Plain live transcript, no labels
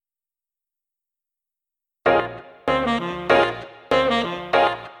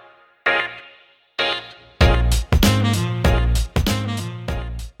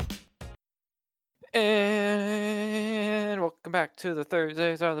back to the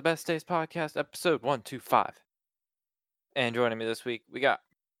Thursdays Are the Best Days podcast, episode 125. And joining me this week, we got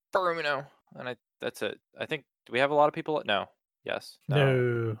Bruno. And that's it. I think, do we have a lot of people? No. Yes. No.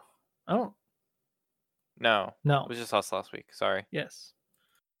 No. I don't. No. It No. was just us last week. Sorry. Yes.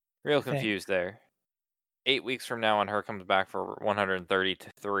 Real I think. confused there. 8 weeks from now, when her comes back for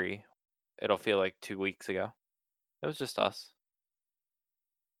 133, it'll feel like 2 weeks ago. It was just us.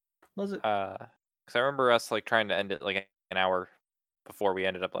 Was it? Because I remember us like trying to end it like an hour before we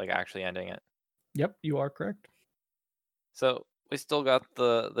ended up like actually ending it. Yep, you are correct. So we still got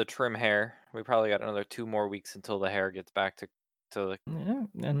the trim hair. We probably got another 2 more weeks until the hair gets back to the Yeah,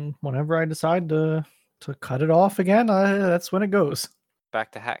 and whenever I decide to cut it off again, that's when it goes.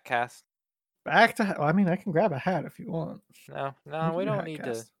 back to hat cast. Back to. I mean, I can grab a hat if you want. No, can we do don't hat need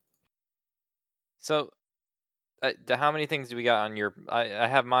cast. to. So, how many things do we got on your? I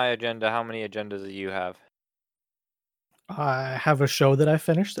have my agenda. How many agendas do you have? I have a show that I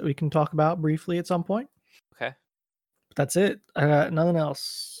finished that we can talk about briefly at some point. Okay. But that's it. I got nothing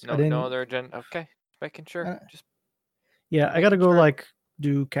else. No other agenda. Okay, making sure. I gotta go like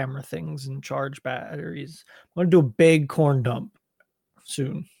do camera things and charge batteries. I'm gonna do a big corn dump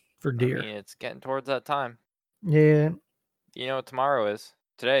soon for deer. I mean, it's getting towards that time. Yeah. You know what tomorrow is?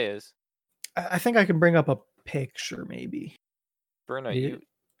 Today is. I think I can bring up a picture maybe. Bruno,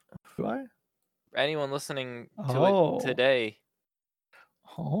 What? Anyone listening to it today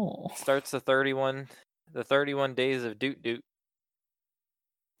starts the 31 days of Doot Doot.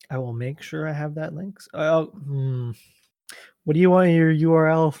 I will make sure I have that link. What do you want your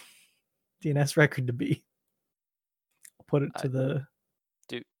URL DNS record to be? I'll put it to the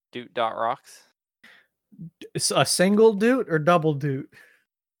Doot.rocks. A single doot or double doot?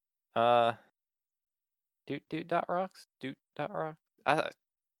 Doot.rocks. Doot.rocks. I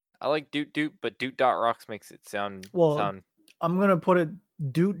like Doot Doot, but Doot.rocks makes it sound. I'm gonna put it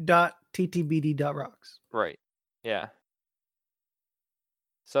doot.ttbd.rocks. Right. Yeah.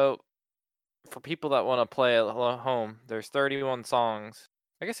 So, for people that want to play at home, there's 31 songs.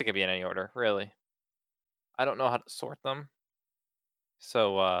 I guess it could be in any order, really. I don't know how to sort them.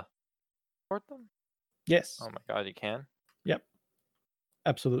 So, sort them? Yes. Oh my god, you can? Yep.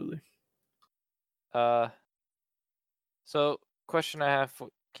 Absolutely. So, question I have,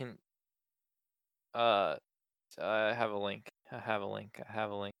 I have a link.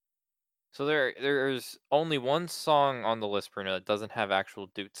 So there's only one song on the list, Bruno, that doesn't have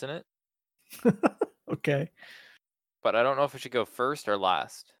actual doots in it. Okay. But I don't know if it should go first or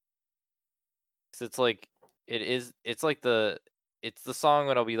last. Cause it's like it's the song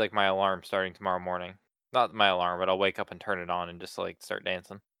that'll be like my alarm starting tomorrow morning. Not my alarm, but I'll wake up and turn it on and just like start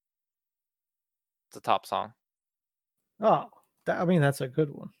dancing. It's a top song. Oh, that's a good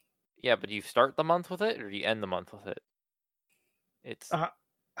one. Yeah, but do you start the month with it or do you end the month with it? It's I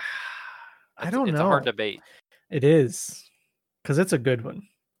don't know. It's a hard debate. It is, because it's a good one.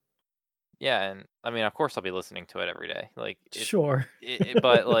 Yeah, and I mean, of course, I'll be listening to it every day. Like, sure,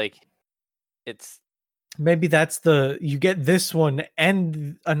 but like, it's maybe that's you get this one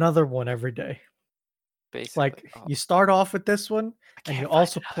and another one every day. Basically, like you start off with this one and you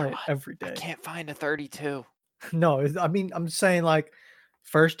also play it every day. I can't find a 32. No, I mean, I'm saying like,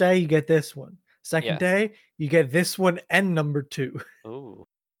 first day you get this one. Second day you get this one and number 2. Ooh.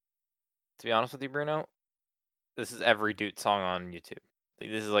 To be honest with you, Bruno, this is every Doot song on YouTube.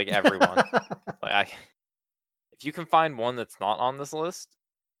 Like, this is like everyone. If you can find one that's not on this list,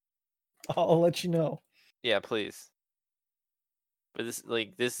 I'll let you know. Yeah, please. But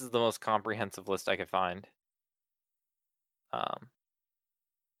this is the most comprehensive list I could find.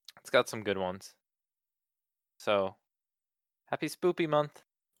 It's got some good ones. So, happy Spoopy month.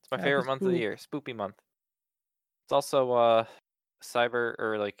 It's my favorite month of the year, Spoopy month. It's also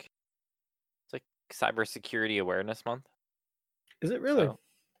cybersecurity awareness month. Is it really? So,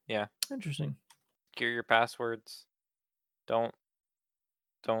 yeah. Interesting. Secure your passwords. Don't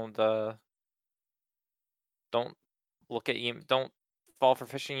look at don't fall for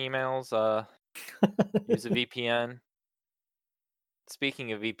phishing emails. Use a VPN.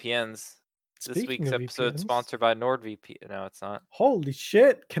 Speaking of VPNs, this week's episode is sponsored by NordVPN. No, it's not. Holy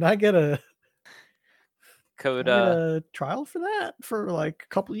shit! Can I get a code? A trial for that for like a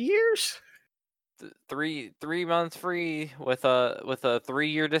couple of years? 3 months free with a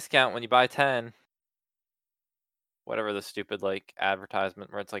 3-year discount when you buy 10. Whatever the stupid like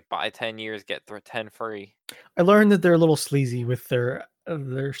advertisement where it's like buy 10 years get 10 free. I learned that they're a little sleazy with their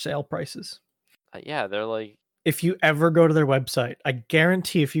sale prices. Yeah, they're like, if you ever go to their website, I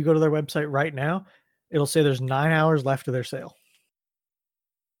guarantee if you go to their website right now, it'll say there's 9 hours left of their sale.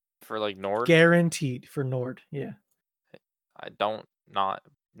 For like Nord? Guaranteed for Nord, yeah. I don't not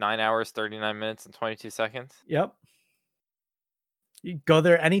 9 hours, 39 minutes, and 22 seconds. Yep. You go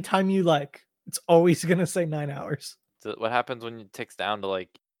there anytime you like. It's always gonna say 9 hours. So what happens when it ticks down to like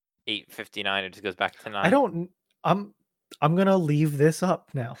 8:59? It just goes back to I 9. don't. I'm gonna leave this up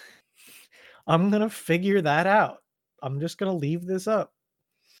now. I'm gonna figure that out. I'm just gonna leave this up.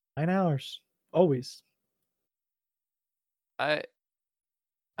 9 hours. Always. I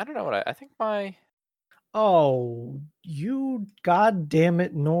I don't know what I think my Oh, you god damn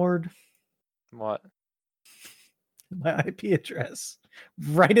it, Nord. what My IP address.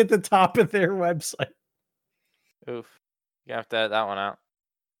 Right at the top of their website. oof. You have to edit that one out.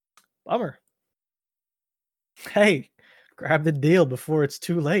 Bummer. Hey, grab the deal before it's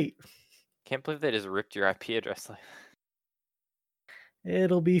too late. Can't believe they just ripped your IP address. Like,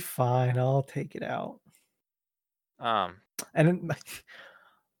 It'll be fine. I'll take it out. And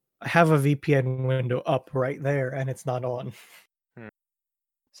I have a VPN window up right there and it's not on.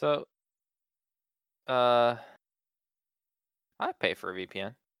 so I pay for a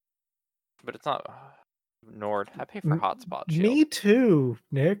VPN, but it's not Nord. I pay for Hotspot Shield. Me too,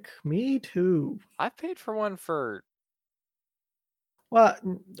 Nick. Me too. I paid for one for. Well,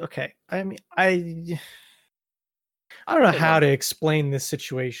 okay. I mean, I don't know how to explain this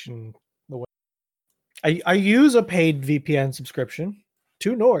situation. The way I use a paid VPN subscription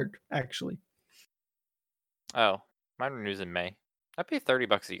to Nord, actually. Oh, mine renews in May. I pay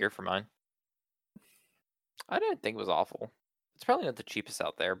 $30 a year for mine. I didn't think it was awful. It's probably not the cheapest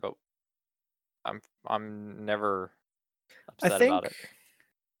out there, but I'm never upset about it.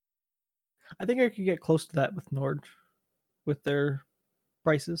 I think I could get close to that with Nord, with their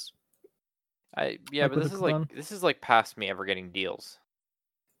prices. Yeah, like but this is like past me ever getting deals.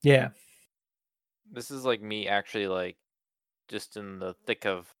 Yeah. This is like me actually like just in the thick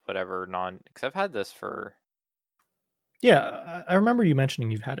of whatever because I've had this for. Yeah, I remember you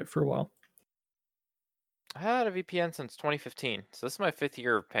mentioning you've had it for a while. I had a VPN since 2015, so this is my 5th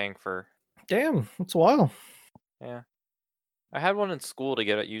year of paying for. Damn, that's a while. Yeah, I had one in school to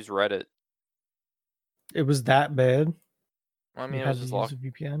use Reddit. It was that bad. I mean, you it had was just to use a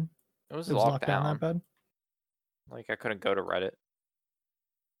VPN. It was It was locked locked down down. that bad. Like I couldn't go to Reddit.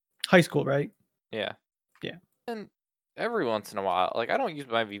 High school, right? Yeah. Yeah. And every once in a while, like I don't use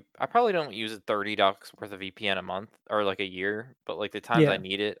I probably don't use $30 worth of VPN a month or like a year, but like the times I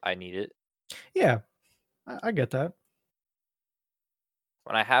need it, I need it. Yeah, I get that.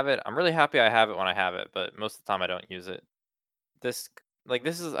 When I have it, I'm really happy I have it when I have it, but most of the time I don't use it. This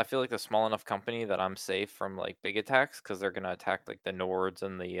is I feel like a small enough company that I'm safe from like big attacks because they're gonna attack like the Nords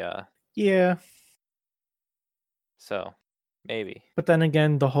and the Yeah. So maybe. But then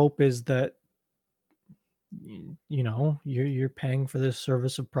again, the hope is that you know you're paying for this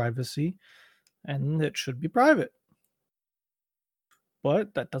service of privacy, and it should be private.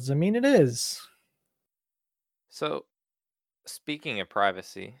 But that doesn't mean it is. So, speaking of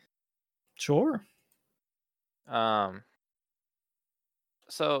privacy, Sure.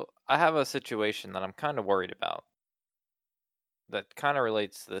 So I have a situation that I'm kind of worried about. That kind of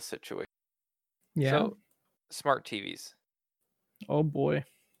relates to this situation. Yeah. So, smart TVs. Oh boy.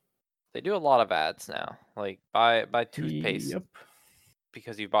 They do a lot of ads now, like buy toothpaste Yep.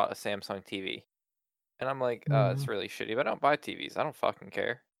 because you bought a Samsung TV. And I'm like, it's really shitty, but I don't buy TVs. I don't fucking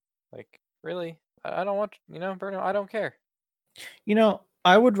care. Like, really? I don't want, Bruno, I don't care. You know,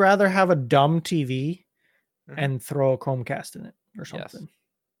 I would rather have a dumb TV Mhm. and throw a Chromecast in it or Yes. something.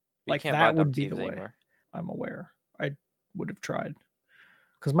 You Like can't that buy dumb would be the TVs way. anymore. I'm aware. I would have tried.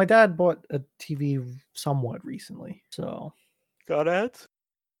 Because my dad bought a TV somewhat recently. So Got ads?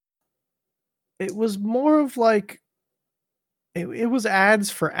 it was more of like it was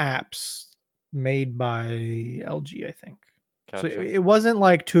ads for apps made by LG, I think. So Gotcha. it wasn't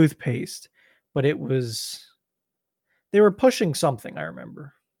like toothpaste, but it was they were pushing something, I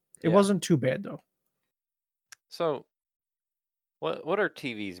remember. It Yeah. wasn't too bad though. So, what are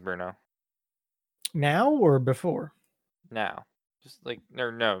TVs, Bruno? Now or before? Now, just like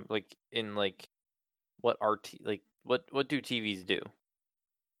no, like in like what are what do TVs do?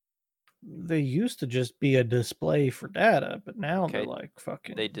 They used to just be a display for data, but now they're Okay, like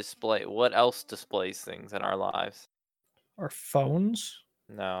fucking they display what else displays things in our lives? our phones.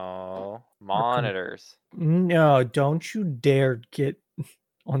 No, Our monitors. No, don't you dare get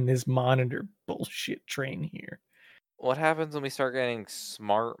on this monitor bullshit train here. What happens when we start getting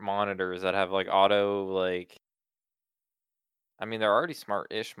smart monitors that have like auto like I mean they're already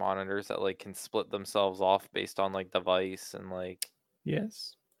smart-ish monitors that like can split themselves off based on like device and like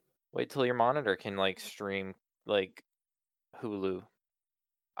Yes. wait till your monitor can like stream like Hulu.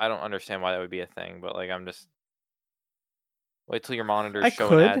 I don't understand why that would be a thing, but like I'm just Wait till your monitor's I showing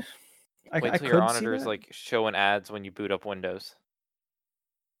could. ads. Wait I till your could see monitor's that. like showing ads when you boot up Windows.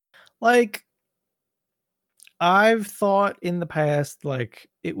 Like, I've thought in the past, like,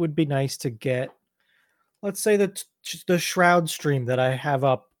 it would be nice to get, let's say, the Shroud stream that I have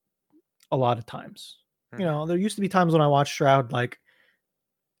up a lot of times. You Mhm. know, there used to be times when I watched Shroud, like,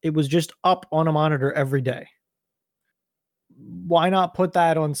 it was just up on a monitor every day. Why not put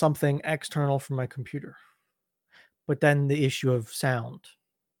that on something external from my computer? But then the issue of sound.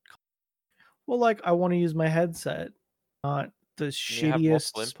 Well, like, I want to use my headset, not the And you have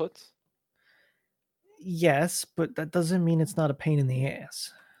multiple shittiest. inputs? Yes, but that doesn't mean it's not a pain in the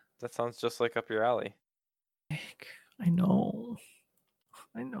ass. That sounds just like up your alley. Nick, I know.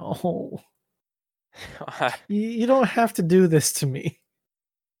 I know. You don't have to do this to me.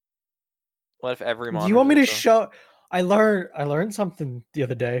 What if every Do monitor? you want me to show? I learned something the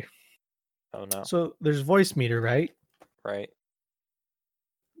other day. Oh no! So there's Voicemeeter, right? Right.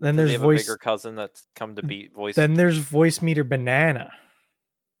 Then Does he there's have a bigger cousin that's come to beat voice? Then there's Voicemeter Banana,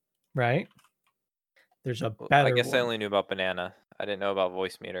 right? There's a better I guess one. I only knew about Banana. I didn't know about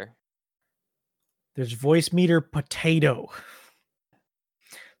Voicemeter. There's Voicemeter Potato.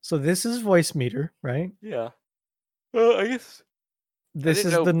 So this is Voicemeter, right? Yeah. Well, I guess This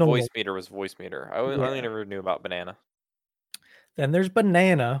is know the normal. Voicemeter was Voicemeter. I only never knew about Banana. Then there's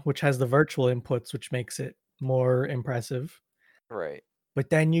Banana, which has the virtual inputs, which makes it more impressive. Right. But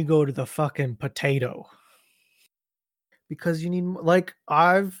then you go to the fucking Potato. Because you need, like,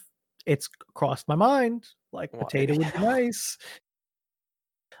 it's crossed my mind. Like, Why? Potato would be nice.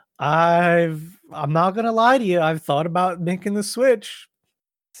 I'm not gonna lie to you. I've thought about making the switch.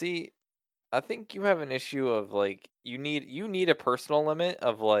 See, I think you have an issue of like you need a personal limit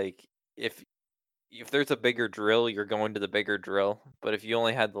of like if there's a bigger drill, you're going to the bigger drill. But if you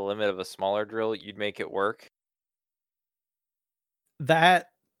only had the limit of a smaller drill, you'd make it work. That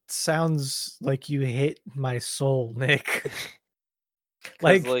sounds like you hit my soul, Nick.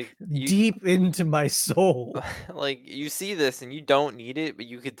 like deep into my soul. Like you see this and you don't need it, but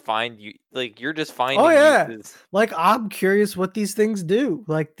you could find you're just Oh finding yeah. uses. Like, I'm curious what these things do.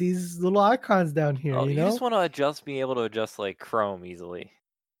 Like these little icons down here, Oh, you you know? just want to be able to adjust like Chrome easily.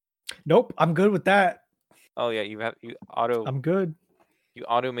 Nope, I'm good with that. Oh yeah, I'm good. You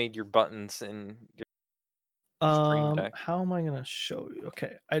auto made your buttons in your stream deck. How am I gonna show you?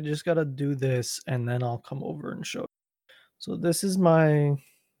 Okay, I just gotta do this and then I'll come over and show you. So this is my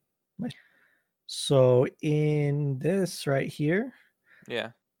so in this right here,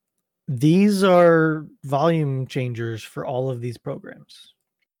 Yeah. these are volume changers for all of these programs.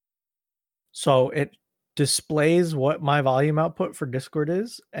 So it displays what my volume output for Discord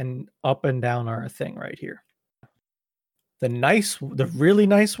is, and up and down are a thing right here. The really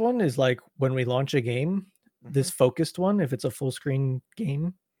nice one is like when we launch a game, this focused one, if it's a full screen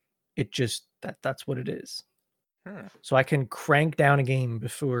game, it just that's what it is. So I can crank down a game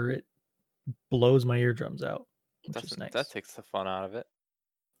before it blows my eardrums out, which is nice. That takes the fun out of it.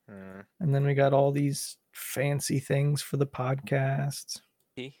 And then we got all these fancy things for the podcast.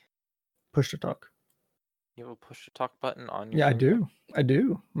 Push to talk. You have a push to talk button on your Yeah, I do. I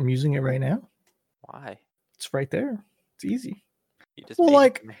do. I'm using it right now. Why? It's right there. It's easy. Well,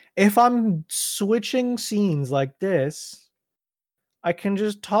 like, if I'm switching scenes like this, I can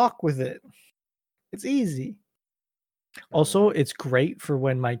just talk with it. It's easy. Also, it's great for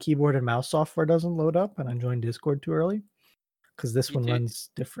when my keyboard and mouse software doesn't load up and I join Discord too early, because this one runs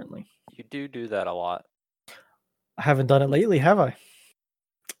differently. You do that a lot. I haven't done it lately, have I?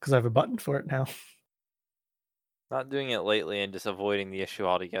 Because I have a button for it now. Not doing it lately and just avoiding the issue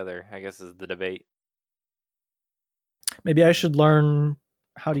altogether, I guess, is the debate. Maybe I should learn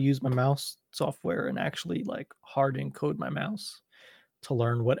how to use my mouse software and actually like hard encode my mouse to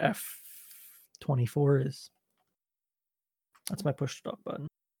learn what F24 is. That's my push to talk button.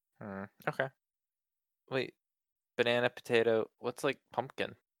 Okay. Wait, banana, potato. What's like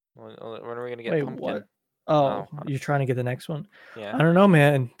pumpkin? When are we gonna get pumpkin? What? Oh, you're trying to get the next one? Yeah. I don't know,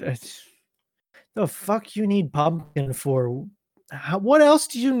 man. The fuck you need pumpkin for? What else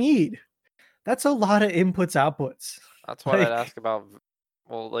do you need? That's a lot of inputs, outputs. That's what I'd ask about.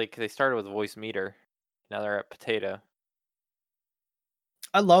 Well, like they started with Voicemeter. Now they're at potato.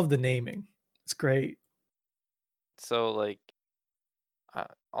 I love the naming. It's great. So like,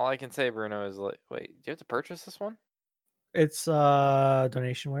 all I can say, Bruno, is like, wait, do you have to purchase this one? It's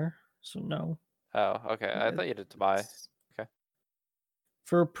donationware, so no. Oh, okay. I thought you had to buy. Okay.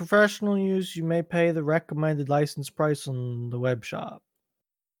 For professional use, you may pay the recommended license price on the web shop.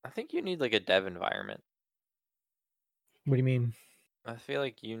 I think you need like a dev environment. What do you mean? I feel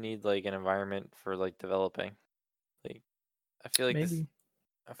like you need like an environment for like developing. Like, I feel like Maybe.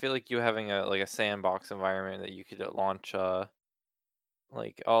 I feel like you having a sandbox environment that you could launch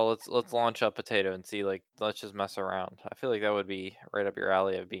like, oh, let's launch up Potato and see, like, let's just mess around. I feel like that would be right up your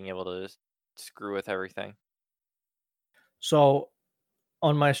alley of being able to just screw with everything. So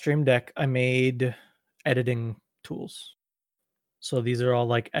on my Stream Deck, I made editing tools. So these are all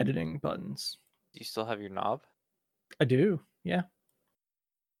like editing buttons. Do you still have your knob? I do, yeah.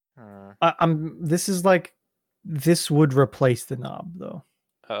 Hmm. This is like this would replace the knob though.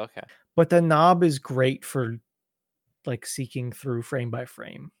 Oh, okay. But the knob is great for like seeking through frame by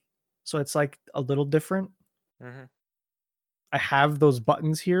frame. So it's like a little different. Mm-hmm. I have those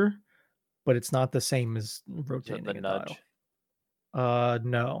buttons here, but it's not the same as Is it rotating the a nudge? dial.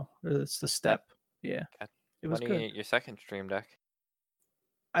 No, it's the step. Yeah, Okay. it When was do you good. get your second Stream Deck?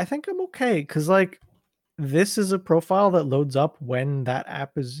 I think I'm okay because like this is a profile that loads up when that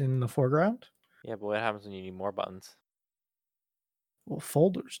app is in the foreground. Yeah, but what happens when you need more buttons? Well,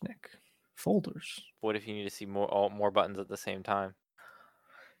 folders, Nick, folders. What if you need to see more buttons at the same time?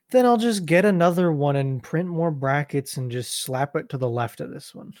 Then I'll just get another one and print more brackets and just slap it to the left of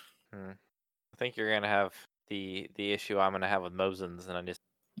this one. Hmm. I think you're gonna have the issue I'm gonna have with Mosins, and I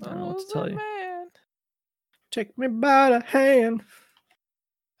don't know what to tell you. Man. Take me by the hand.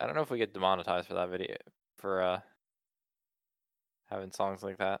 I don't know if we get demonetized for that video for having songs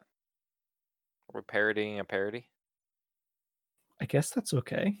like that. We're parodying a parody. I guess that's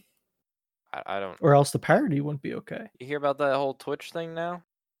okay. I don't. Or else the parody wouldn't be okay. You hear about that whole Twitch thing now?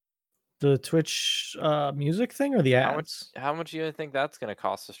 The Twitch music thing or the ads? How much do you think that's gonna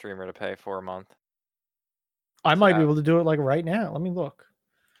cost a streamer to pay for a month? I might be Yeah. able to do it like right now. Let me look.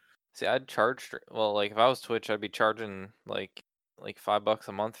 See, I'd charge. Well, like if I was Twitch, I'd be charging like $5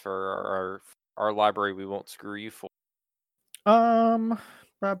 a month for our library. We won't screw you for.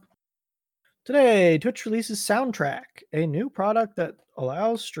 Rob. Today, Twitch releases Soundtrack, a new product that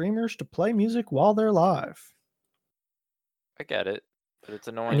allows streamers to play music while they're live. I get it, but it's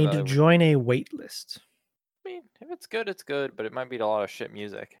annoying. I need to join a wait list. I mean, if it's good, it's good, but it might be a lot of shit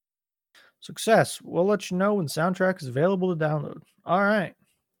music. Success. We'll let you know when Soundtrack is available to download. All right.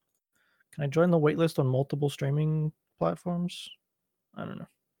 Can I join the waitlist on multiple streaming platforms? I don't know.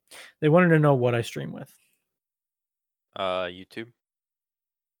 They wanted to know what I stream with. YouTube.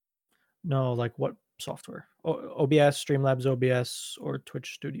 No, like what software? OBS, Streamlabs OBS, or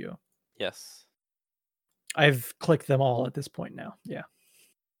Twitch Studio. Yes. I've clicked them all at this point now. Yeah.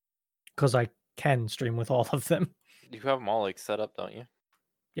 Because I can stream with all of them. You have them all like set up, don't you?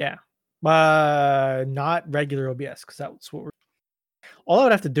 Yeah. Not regular OBS, because that's what we're. All I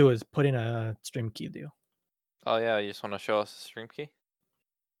would have to do is put in a stream key deal. Oh yeah, you just want to show us the stream key?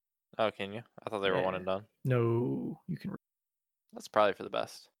 Oh, can you? I thought they were one and done. No, you can. That's probably for the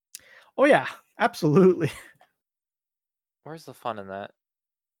best. Oh yeah, absolutely. Where's the fun in that?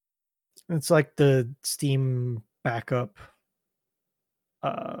 It's like the Steam backup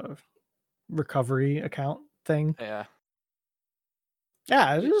recovery account thing. Yeah.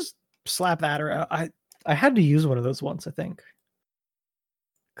 Yeah, just slap that around. I had to use one of those once, I think.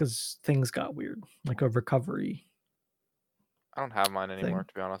 Because things got weird. Like a recovery. I don't have mine anymore,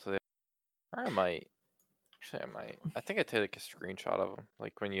 to be honest with you. Or I might. Actually, I might. I think I take like a screenshot of them.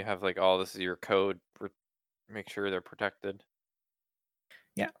 Like when you have like, oh, this is your code. Make sure they're protected.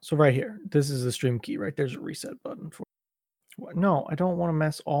 Yeah, so right here. This is the stream key, right? There's a reset button for. No, I don't want to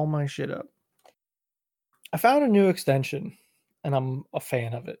mess all my shit up. I found a new extension, and I'm a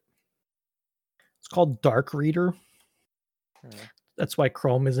fan of it. It's called Dark Reader. That's why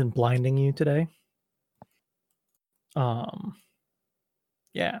Chrome isn't blinding you today. Yeah.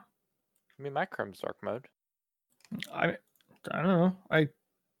 I mean, my Chrome's dark mode. I don't know. I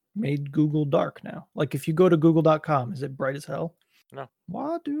made Google dark now. Like if you go to google.com, is it bright as hell? No.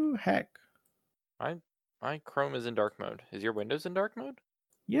 What the heck? My Chrome is in dark mode. Is your Windows in dark mode?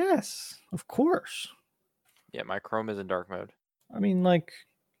 Yes, of course. Yeah, my Chrome is in dark mode. I mean, like,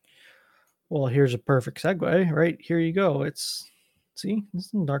 well, here's a perfect segue, right? Here you go. See,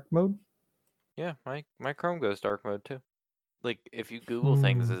 it's in dark mode. Yeah, my Chrome goes dark mode too. Like if you Google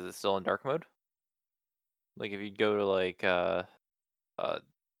things, is it still in dark mode? Like if you go to like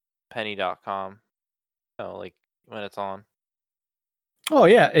penny.com, like when it's on. Oh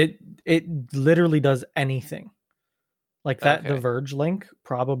yeah, it literally does anything. Like that Okay. The Verge link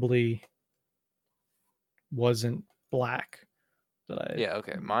probably wasn't black. Yeah,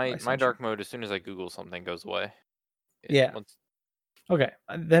 okay. My dark mode, as soon as I Google something, goes away. Okay,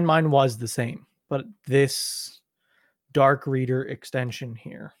 then mine was the same, but this Dark Reader extension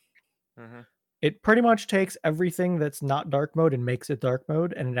here, it pretty much takes everything that's not dark mode and makes it dark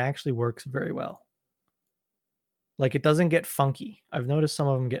mode, and it actually works very well. Like it doesn't get funky. I've noticed some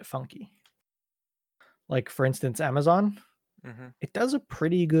of them get funky. Like for instance, Amazon, it does a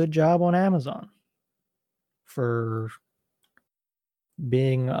pretty good job on Amazon for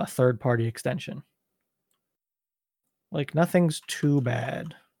being a third-party extension. Like nothing's too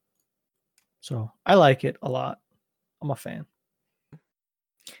bad. So I like it a lot. I'm a fan.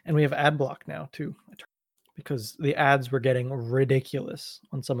 And we have ad block now too, because the ads were getting ridiculous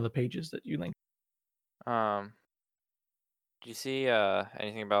on some of the pages that you linked. Do you see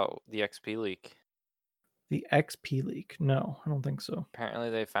anything about the XP leak? The XP leak? No, I don't think so. Apparently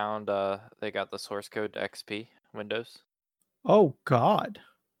they found they got the source code to XP Windows. Oh God,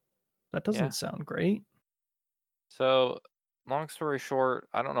 that doesn't sound great. So, long story short,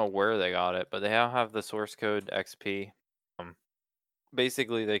 I don't know where they got it, but they now have the source code to XP.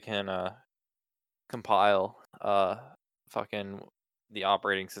 Basically, they can compile fucking the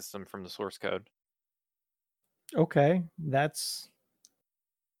operating system from the source code. Okay, that's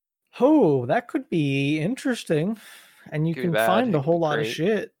that could be interesting, and you can find a whole lot of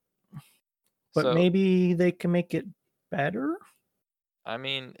shit. But so, maybe they can make it better. I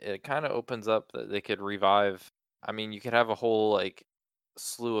mean, it kind of opens up that they could revive. I mean, you could have a whole like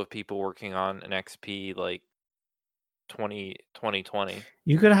slew of people working on an XP like 2020.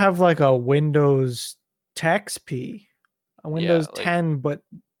 You could have like a Windows XP, a Windows 10, but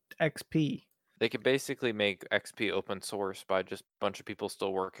XP. They could basically make XP open source by just a bunch of people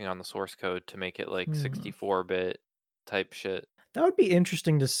still working on the source code to make it like 64-bit type shit. That would be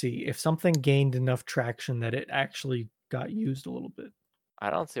interesting to see if something gained enough traction that it actually got used a little bit.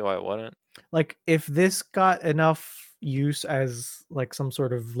 I don't see why it wouldn't. Like if this got enough use as like some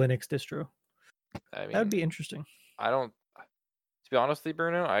sort of Linux distro, I mean, that would be interesting. To be honest with you,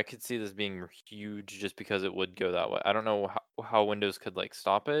 Bruno, I could see this being huge just because it would go that way. I don't know how Windows could like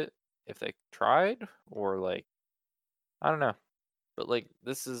stop it if they tried, or like I don't know. But like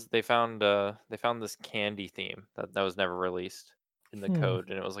they found this candy theme that was never released in the code,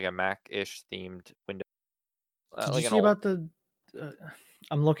 and it was like a Mac-ish themed Windows. Did you see about the?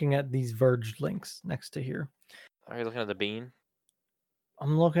 I'm looking at these Verge links next to here. Are you looking at the bean?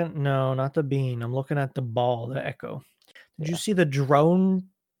 I'm looking. No, not the bean. I'm looking at the ball, the Echo. Did you see the drone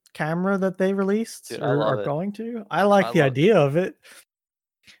camera that they released? Dude, or are going to? I like the idea of it.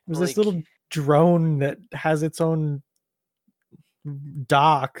 It was this little drone that has its own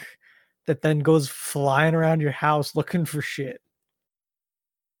dock that then goes flying around your house looking for shit.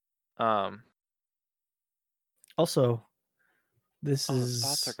 Also, this is the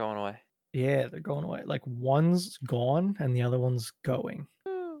bots are going away. Yeah, they're going away. Like one's gone and the other one's going.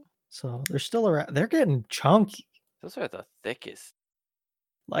 So they're still around. They're getting chunky. Those are the thickest.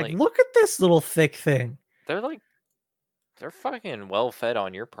 Like look at this little thick thing. They're fucking well fed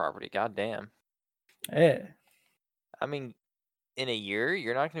on your property. Goddamn. Yeah. I mean, in a year,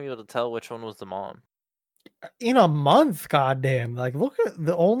 you're not gonna be able to tell which one was the mom. In a month, goddamn. Like, look at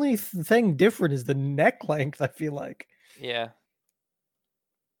the only thing different is the neck length, I feel like. Yeah.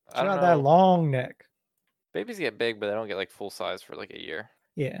 She's got that long neck. Babies get big, but they don't get like full size for like a year.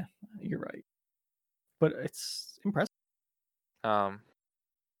 Yeah, you're right. But it's impressive. Trying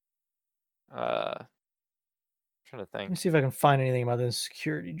to think. Let me see if I can find anything about this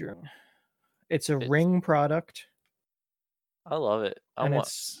security drone. It's a Ring product. I love it. And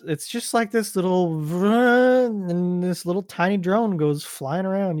it's just like this little and this little tiny drone goes flying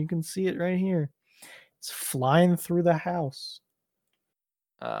around. You can see it right here. It's flying through the house.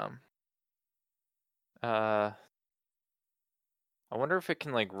 I wonder if it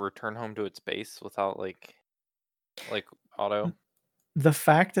can like return home to its base without like auto. The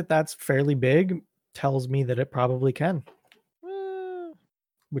fact that that's fairly big tells me that it probably can,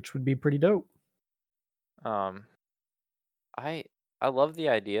 which would be pretty dope. I love the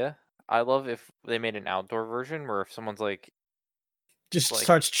idea. I love if they made an outdoor version where if someone's like just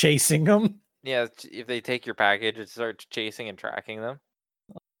starts chasing them. Yeah, if they take your package, it starts chasing and tracking them.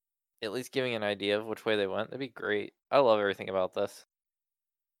 At least giving an idea of which way they went. That'd be great. I love everything about this.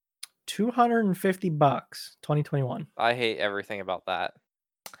 $250, 2021. I hate everything about that.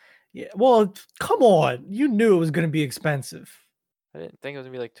 Yeah, well, come on. You knew it was going to be expensive. I didn't think it was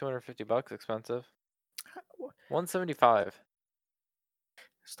going to be like $250 expensive. $175.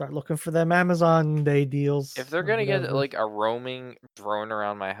 Start looking for them Amazon Day deals. If they're going to get like a roaming drone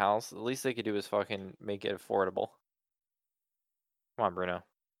around my house, the least they could do is fucking make it affordable. Come on, Bruno.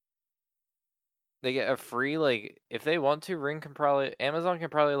 They get a free, like, if they want to, Amazon can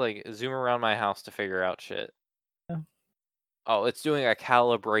probably, like, zoom around my house to figure out shit. Yeah. Oh, it's doing a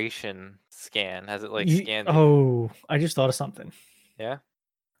calibration scan. Has it, like, scanned? Oh, I just thought of something. Yeah?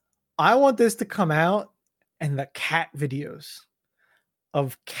 I want this to come out and the cat videos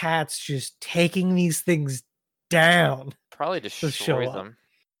of cats just taking these things down Probably to show destroys up. them.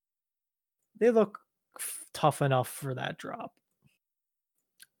 They look tough enough for that drop.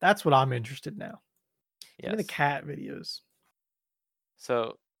 That's what I'm interested in now. Give me the Yes. cat videos.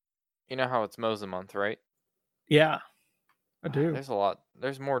 So, you know how it's Moza month, right? Yeah, I do. There's a lot.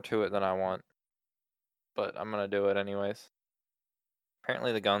 There's more to it than I want, but I'm gonna do it anyways.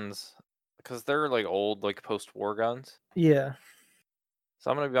 Apparently the guns, because they're like old, like post-war guns. Yeah. So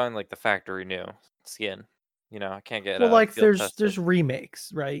I'm gonna be buying like the factory new skin. You know, I can't get Well, like field there's tested.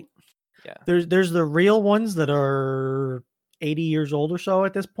 remakes, right? Yeah. There's the real ones that are 80 years old or so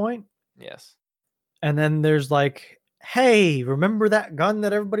at this point. Yes. And then there's like, hey, remember that gun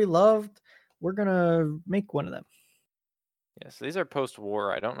that everybody loved? We're gonna make one of them. Yeah. So these are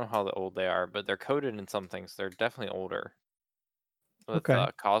post-war. I don't know how old they are, but they're coated in some things. They're definitely older. With Okay.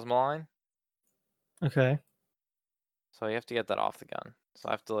 Cosmoline. Okay. So you have to get that off the gun. So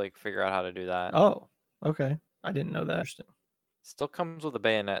I have to like figure out how to do that. Oh, okay. I didn't know that. Interesting. Still comes with a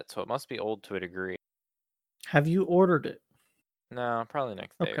bayonet, so it must be old to a degree. Have you ordered it? No, probably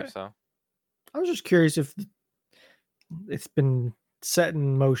next day or Okay. so. I was just curious if it's been set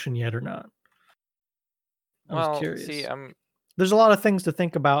in motion yet or not. I was curious. See, There's a lot of things to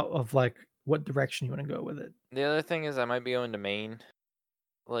think about of like what direction you want to go with it. the other thing is I might be going to Maine,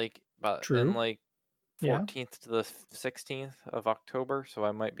 like about in True. like Yeah. 14th to the 16th of October. So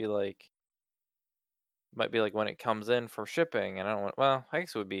I might be like when it comes in for shipping, and I don't want. Well, I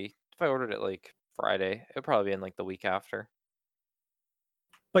guess it would be if I ordered it like Friday. It'd probably be in like the week after.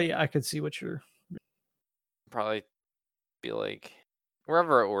 But yeah, I could see what you're. Probably be like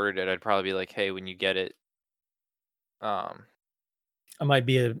wherever I ordered it. I'd probably be like, hey, when you get it, I might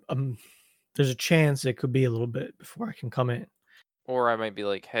be there's a chance it could be a little bit before I can come in. Or I might be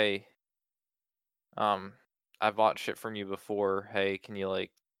like, hey, I bought shit from you before. Hey, can you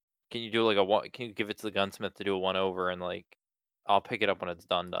do like a one? Can you give it to the gunsmith to do a one over, and like I'll pick it up when it's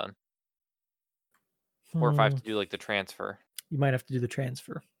done. Or if I have to do like the transfer. You might have to do the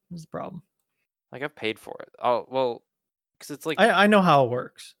transfer. Is the problem? Like I've paid for it. Oh well, because it's like I know how it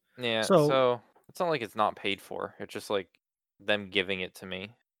works. yeah. So So it's not like it's not paid for. It's just like them giving it to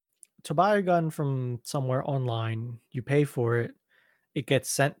me. to buy a gun from somewhere online, you pay for it. It gets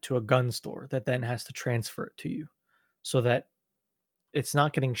sent to a gun store that then has to transfer it to you, so that it's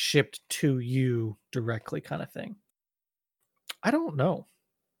not getting shipped to you directly, kind of thing. I don't know.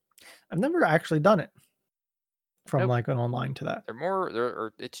 I've never actually done it from Nope. like an online to that.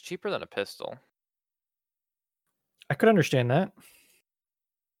 It's cheaper than a pistol. I could understand that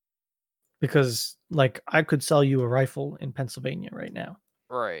because like I could sell you a rifle in Pennsylvania right now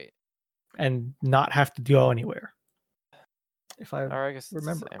Right. and not have to go anywhere. If I Or I guess it's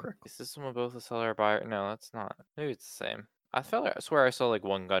remember the same. correctly. Is this one both a seller or buyer? No, that's not. Maybe it's the same. I swear I saw like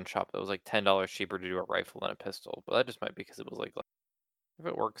one gun shop that was like $10 cheaper to do a rifle than a pistol, but that just might be because it was like if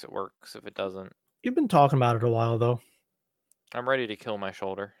it works, it works. If it doesn't, You've been talking about it a while though. I'm ready to kill my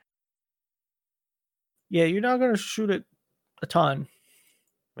shoulder. Yeah, you're not gonna shoot it a ton.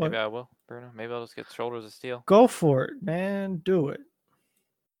 Maybe I will, Bruno. Maybe I'll just get shoulders of steel. Go for it, man. Do it.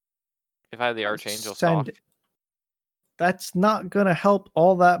 If I have the Archangel Send stock, it. That's not gonna help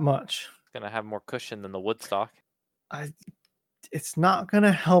all that much. it's gonna have more cushion than the wood stock. It's not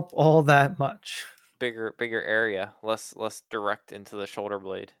gonna help all that much. Bigger area, less direct into the shoulder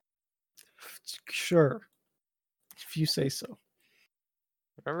blade. Sure, if you say so.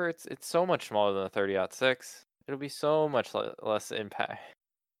 Remember, it's so much smaller than a 30-06. It'll be so much less impact.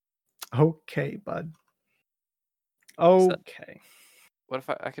 Okay, bud. Okay. What if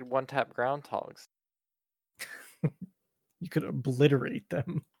I could one tap groundhogs? You could obliterate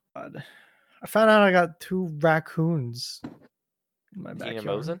them. God. I found out I got 2 raccoons in my backyard.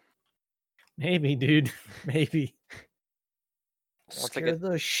 Mosin? Maybe, dude. Maybe. Once Scare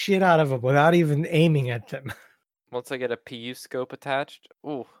the shit out of them without even aiming at them. Once I get a PU scope attached.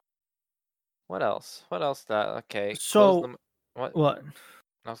 Ooh. What else? Okay. So, what?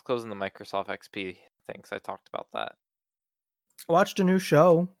 I was closing the Microsoft XP things. I talked about that. I watched a new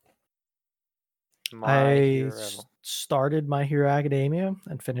show. I started My Hero Academia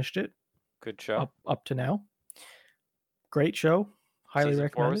and finished it. Good show. Up to now. Great show. Highly Season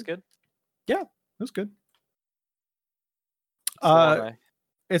recommended. 4 was good? Yeah, it was good. So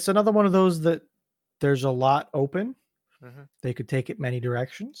it's another one of those that there's a lot open. Mm-hmm. They could take it many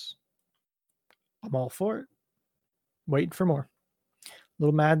directions. I'm all for it. Waiting for more. A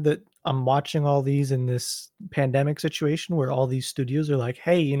little mad that I'm watching all these in this pandemic situation where all these studios are like,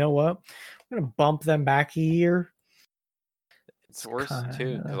 hey, you know what? I'm going to bump them back a year. It's worse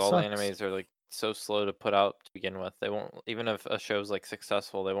too because all the animes are like so slow to put out to begin with. They won't, even if a show's like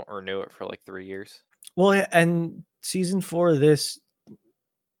successful, they won't renew it for like 3 years. Well, and season 4 of this,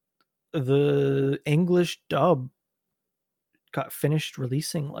 the English dub got finished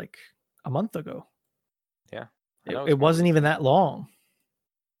releasing like a month ago. Yeah. It wasn't even that long.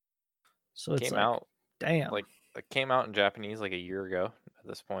 So it's Came like, out damn. like it came out in Japanese like a year ago at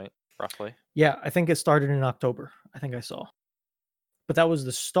this point, roughly. Yeah, I think it started in October. I think I saw. But that was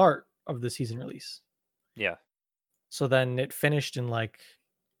the start of the season release. Yeah. So then it finished in like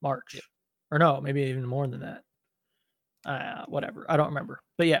March. Yep. Or no, maybe even more than that. Whatever. I don't remember.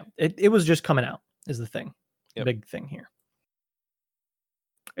 But yeah, it was just coming out is the thing. Yep. Big thing here.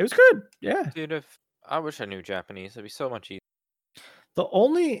 It was good. Yeah. Dude, if I wish I knew Japanese, it'd be so much easier. The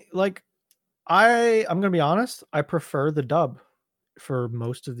only like I'm gonna be honest, I prefer the dub for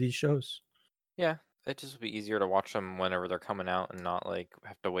most of these shows. Yeah. It just would be easier to watch them whenever they're coming out and not like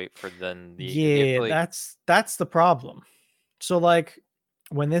have to wait for then the Yeah, that's the problem. So like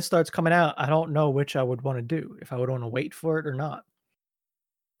when this starts coming out, I don't know which I would want to do, if I would want to wait for it or not.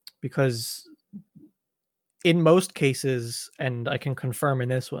 Because in most cases, and I can confirm in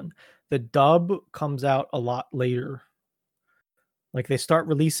this one, the dub comes out a lot later. Like they start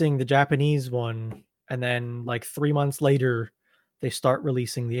releasing the Japanese one, and then like 3 months later, they start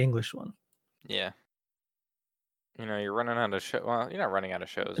releasing the English one. Yeah. You're running out of shows. Well, you're not running out of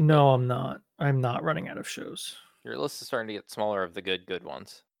shows. No, I'm not. I'm not running out of shows. Your list is starting to get smaller of the good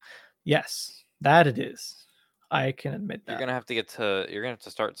ones. Yes, that it is. I can admit that. You're gonna have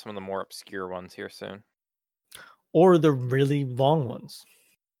to start some of the more obscure ones here soon. Or the really long ones.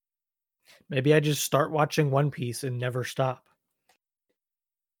 Maybe I just start watching One Piece and never stop.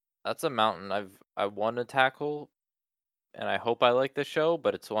 That's a mountain I want to tackle, and I hope I like the show,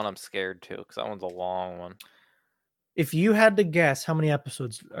 but it's one I'm scared to because that one's a long one. If you had to guess, how many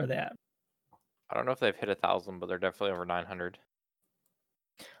episodes are they at? I don't know if they've hit 1,000, but they're definitely over 900.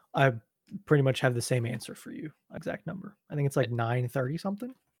 I pretty much have the same answer for you. Exact number. I think it's like 930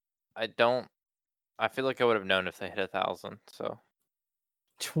 something. I feel like I would have known if they hit 1,000. So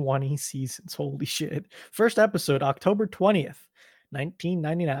 20 seasons. Holy shit! First episode, October 20th,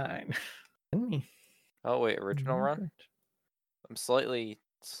 1999. oh wait, original run. I'm slightly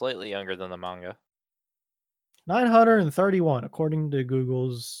younger than the manga. 931 according to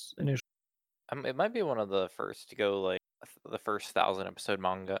Google's initial. It might be one of the first to go like the first 1,000 episode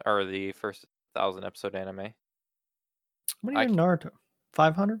manga or the first 1,000 episode anime. What are you in Naruto?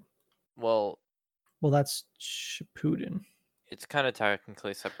 500? Well, that's Shippuden. It's kind of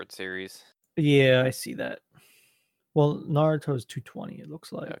technically a separate series. Yeah, I see that. Well, Naruto is 220. It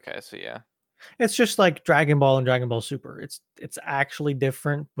looks like. Okay, so yeah, it's just like Dragon Ball and Dragon Ball Super. It's actually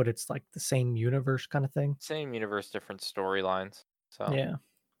different, but it's like the same universe kind of thing. Same universe, different storylines. So yeah,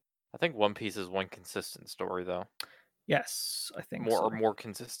 I think One Piece is one consistent story though. Yes, I think more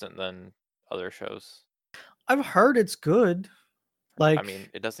consistent than other shows. I've heard it's good. Like, I mean,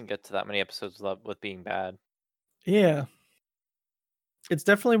 it doesn't get to that many episodes with being bad. Yeah, it's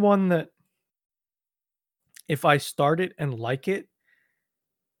definitely one that if I start it and like it,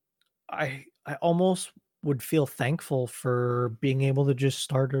 I almost would feel thankful for being able to just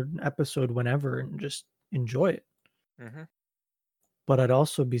start an episode whenever and just enjoy it. Mm-hmm. But I'd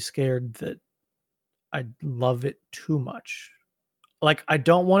also be scared that I'd love it too much. Like, I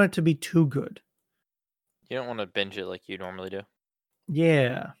don't want it to be too good. You don't want to binge it like you normally do.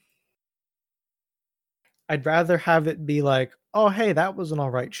 Yeah. I'd rather have it be like, oh, hey, that was an all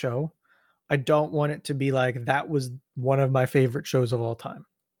right show. I don't want it to be like, that was one of my favorite shows of all time.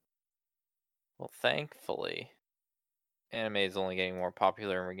 Well, thankfully, anime is only getting more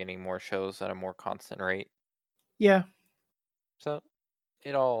popular and we're getting more shows at a more constant rate. Yeah. So,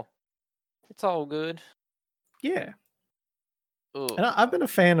 it's all good. Yeah. Ooh. And I've been a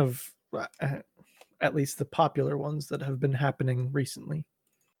fan of at least the popular ones that have been happening recently.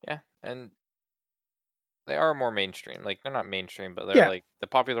 Yeah, and they are more mainstream. Like, they're not mainstream, but they're like, the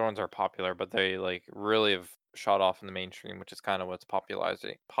popular ones are popular, but they like really have shot off in the mainstream, which is kind of what's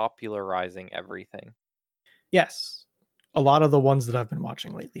popularizing everything. Yes. A lot of the ones that I've been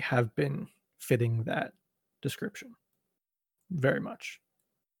watching lately have been fitting that description. Very much.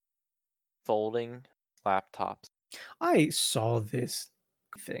 Folding laptops. I saw this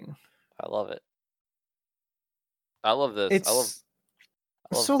thing. I love it. I love this. It's I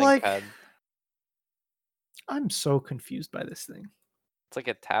love so ThinkPad. like, I'm so confused by this thing. It's like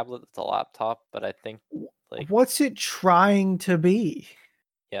a tablet. It's a laptop, but I think like, what's it trying to be?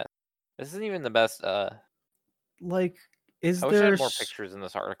 Yeah, this isn't even the best. Like, is I wish I there had more pictures in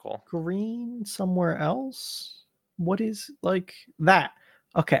this article? Green somewhere else? What is like that?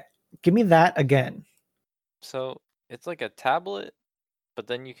 Okay, Give me that again. So it's like a tablet, but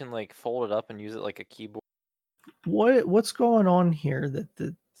then you can like fold it up and use it like a keyboard. What's going on here? Is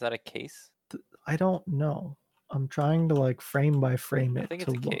that a case? I don't know. I'm trying to like frame by frame it. I think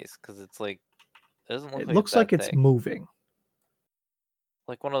to it's a look. case because it's like it doesn't look It like looks it's that like it's thick. moving.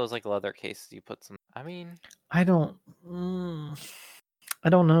 Like one of those like leather cases you put some. I mean, I don't know.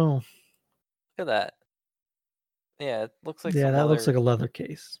 look at that. Yeah, it looks like Yeah, some that looks like leather. a leather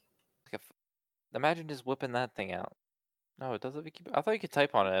case. Like imagine just whipping that thing out. No, it doesn't have a keyboard. I thought you could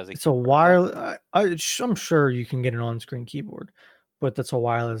type on it as a It's a keyboard. wireless. I'm sure you can get an on-screen keyboard, but that's a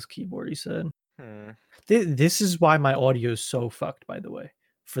wireless keyboard. He said. This is why my audio is so fucked. By the way,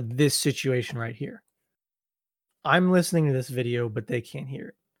 for this situation right here, I'm listening to this video, but they can't hear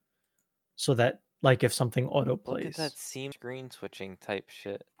it. So that, like, if something auto plays, Look at that screen switching type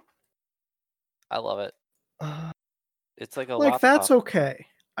shit. I love it. It's like a like laptop. that's okay.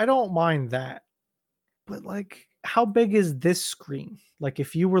 I don't mind that. But like, how big is this screen? Like,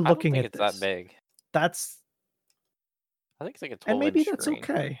 if you were looking at it's this, that big. that's. I think it's like a 12-inch And maybe that's screen.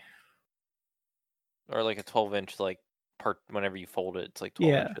 okay. Or like a 12-inch like part. Whenever you fold it, it's like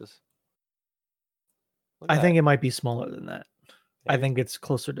 12 inches. I think it might be smaller than that. I think it's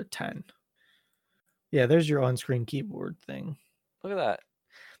closer to 10. Yeah, there's your on-screen keyboard thing. Look at that.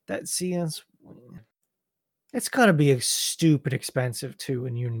 That CS. It's gonna be stupid expensive too,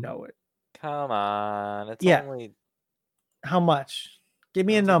 and you know it. Come on, it's Yeah. only. How much? Give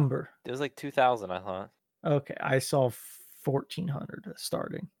me a number. It was like 2,000, I thought. Okay, I saw 1,400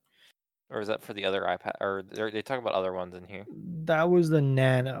 starting. Or is that for the other iPad? Or they talk about other ones in here? That was the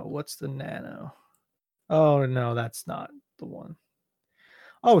Nano. What's the Nano? Oh no, that's not the one.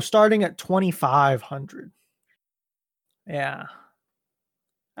 Oh, starting at 2,500. Yeah,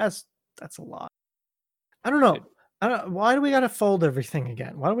 that's a lot. I don't know. Why do we gotta fold everything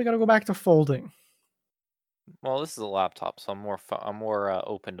again? Why do we gotta go back to folding? Well, this is a laptop, so I'm more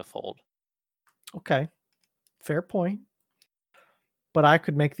open to fold. Okay, fair point. But I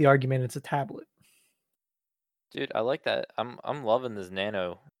could make the argument it's a tablet. Dude, I like that. I'm loving this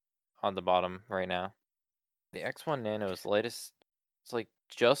Nano on the bottom right now. The X1 Nano is the latest. It's like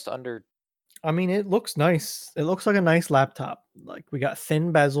just under. I mean, it looks nice. It looks like a nice laptop. Like, we got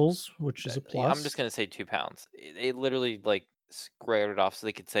thin bezels, which is a plus. I'm just gonna say 2 pounds. They literally like squared it off so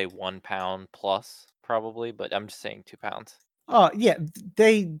they could say 1 pound plus probably, but I'm just saying 2 pounds. Oh yeah,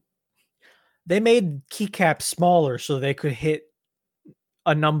 they made keycaps smaller so they could hit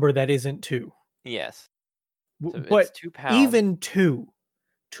a number that isn't 2. Yes. So But it's 2 pounds. even 2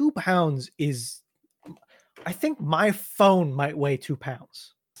 pounds is. I think my phone might weigh 2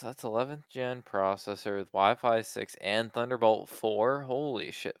 pounds. So that's 11th gen processor with Wi-Fi 6 and Thunderbolt 4.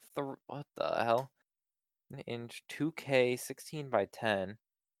 Holy shit! What the hell? An inch, 2K, 16 by 10.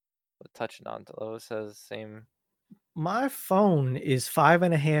 With touch non-low says same. My phone is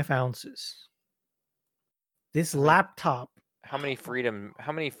 5.5 ounces. This laptop. How many freedom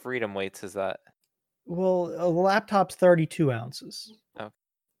weights is that? Well, a laptop's 32 ounces. Okay.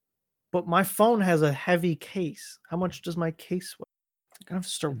 But my phone has a heavy case. How much does my case weigh? I'm gonna have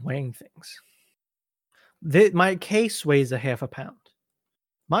to start weighing things. My case weighs a half a pound.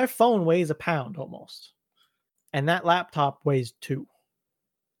 My phone weighs a pound almost. And that laptop weighs 2.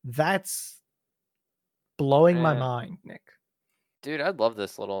 That's blowing my mind, Nick. Dude, I'd love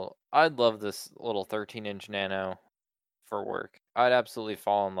this little 13-inch Nano for work. I'd absolutely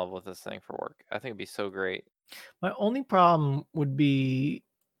fall in love with this thing for work. I think it'd be so great. My only problem would be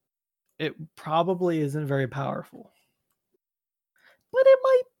it probably isn't very powerful. But it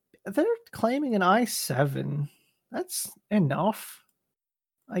might. They're claiming an i7. That's enough,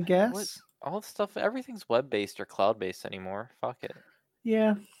 I guess. What? All the stuff, everything's web-based or cloud-based anymore. Fuck it.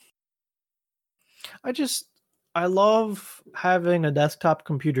 Yeah. I love having a desktop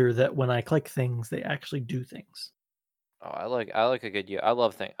computer that when I click things, they actually do things. Oh, I like a good. I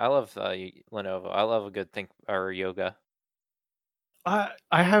love Lenovo. I love a good Yoga. I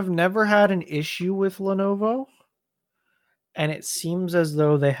have never had an issue with Lenovo, and it seems as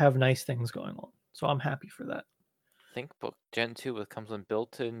though they have nice things going on. So I'm happy for that. ThinkBook Gen 2 comes with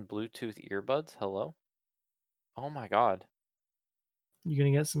built-in Bluetooth earbuds. Hello. Oh my god. You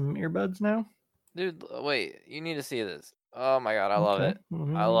gonna get some earbuds now? Dude, wait. You need to see this. Oh my god, I love it. I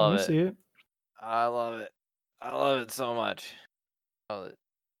love love it. See it. I love it. I love it so much.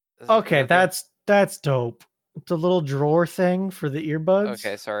 Okay, that's dope. It's a little drawer thing for the earbuds.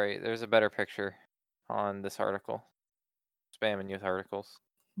 Okay, sorry. There's a better picture on this article. Spam and youth articles.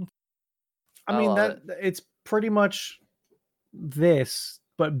 I mean it's pretty much this,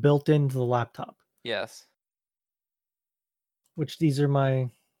 but built into the laptop. Yes. Which these are my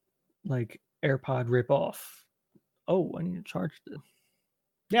like AirPod ripoff. Oh, I need to charge this.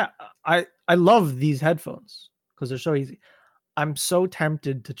 Yeah, I love these headphones because they're so easy. I'm so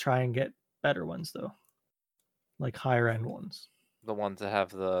tempted to try and get better ones though, like higher end ones. The ones that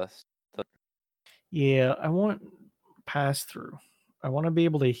have the Yeah, I want pass through. I want to be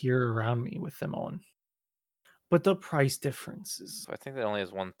able to hear around me with them on. But the price difference is so I think that only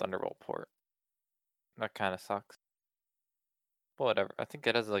has one Thunderbolt port. That kind of sucks. But whatever. I think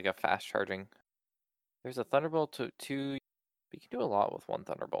it has like a fast charging. There's a Thunderbolt to 2. You can do a lot with one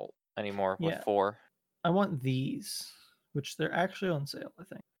Thunderbolt anymore with yeah. 4. I want these, which they're actually on sale, I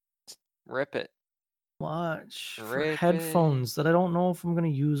think. Rip it. Watch for Rip headphones that I don't know if I'm gonna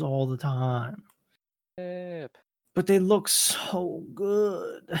use all the time. Rip. But they look so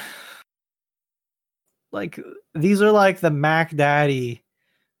good. Like these are like the Mac Daddy,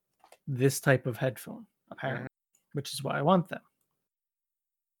 this type of headphone, apparently, which is why I want them.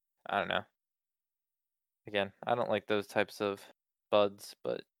 I don't know. Again, I don't like those types of buds,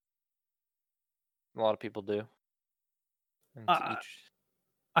 but a lot of people do. And to each.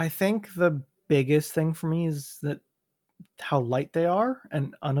 I think the biggest thing for me is that how light they are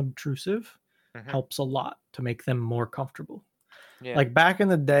and unobtrusive helps a lot to make them more comfortable. Yeah. Like back in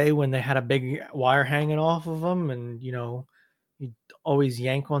the day when they had a big wire hanging off of them and, you know, you'd always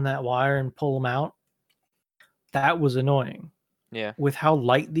yank on that wire and pull them out. That was annoying. Yeah. With how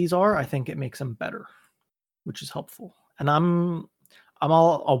light these are, I think it makes them better, which is helpful. And I'm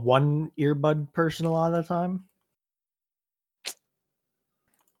all a one earbud person a lot of the time.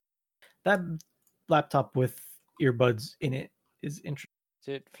 That laptop with earbuds in it is interesting.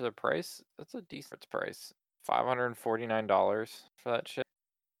 Dude, for the price, that's a decent price. $549 for that shit.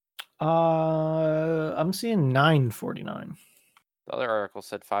 I'm seeing $949. The other article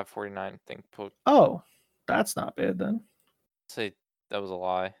said $549. Oh, that's not bad then. Say that was a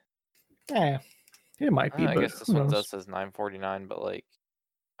lie. Yeah, it might be. I but guess this one does says $949, but like,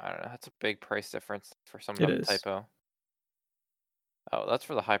 I don't know. That's a big price difference for some typo. Oh, that's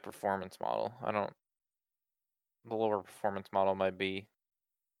for the high performance model. The lower performance model might be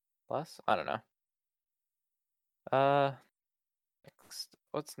less. I don't know.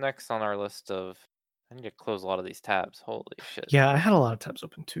 What's next on our list of? I need to close a lot of these tabs. Holy shit. Yeah, I had a lot of tabs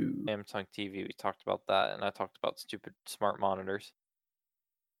open too. Samsung TV, we talked about that, and I talked about stupid smart monitors.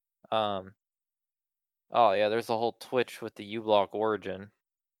 Oh yeah, there's a whole Twitch with the uBlock origin.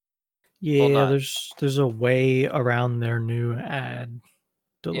 Yeah, there's a way around their new ad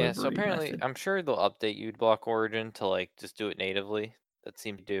delivery. Yeah, so apparently I'm sure they'll update uBlock origin to like just do it natively. That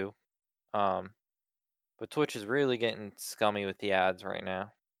seemed to do. But Twitch is really getting scummy with the ads right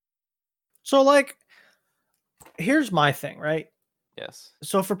now. So like here's my thing, right? Yes.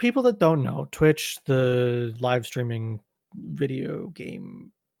 So for people that don't know, Twitch, the live streaming video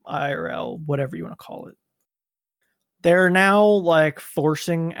game IRL, whatever you want to call it, they're now like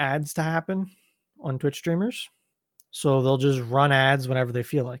forcing ads to happen on Twitch streamers. So they'll just run ads whenever they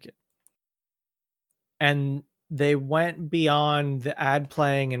feel like it. And they went beyond the ad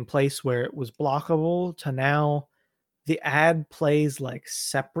playing in place where it was blockable to now the ad plays like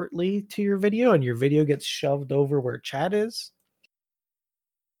separately to your video and your video gets shoved over where chat is.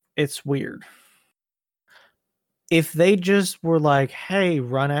 It's weird. If they just were like, hey,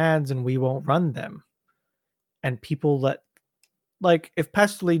 run ads and we won't run them, and people like if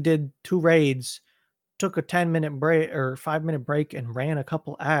Pestily did 2 raids, took a 10-minute break or 5-minute break and ran a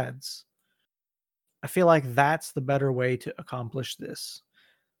couple ads, I feel like that's the better way to accomplish this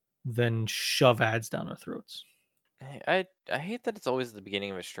than shove ads down our throats. I hate that it's always the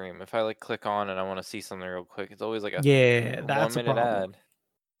beginning of a stream. If I like click on and I want to see something real quick, it's always like a that's 1 minute ad.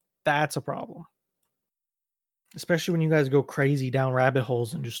 That's a problem. Especially when you guys go crazy down rabbit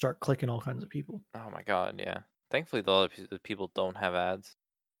holes and just start clicking all kinds of people. Oh my god, yeah. Thankfully, the other people don't have ads.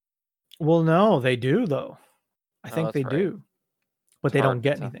 Well, no, they do though. I think they do, but they don't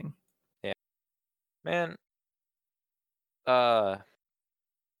get anything. Yeah, man. I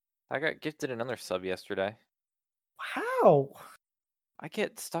got gifted another sub yesterday. How? I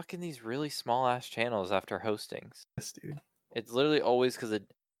get stuck in these really small ass channels after hostings. Yes, dude. It's literally always because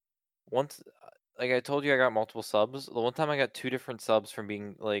once, like I told you, I got multiple subs. The one time I got 2 different subs from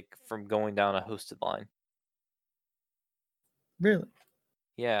being from going down a hosted line. Really?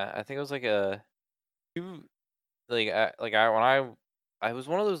 Yeah, I think it was like a 2. I was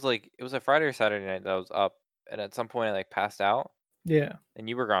one of those it was a Friday or Saturday night that I was up, and at some point I passed out. Yeah. And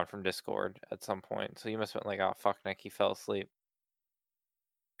you were gone from Discord at some point, so you must have been like, "Oh fuck, Nick, he fell asleep."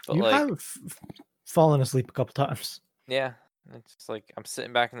 But you have fallen asleep a couple times. Yeah, it's just like I'm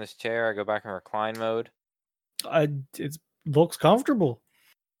sitting back in this chair. I go back in recline mode. It looks comfortable.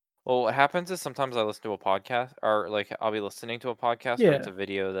 Well, what happens is sometimes I listen to a podcast, or like I'll be listening to a podcast, or it's Yeah, a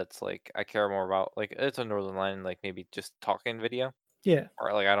video that's like I care more about. Like it's a Northern Line, like maybe just talking video, yeah.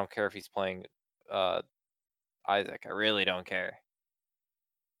 or like I don't care if he's playing uh Isaac. I really don't care.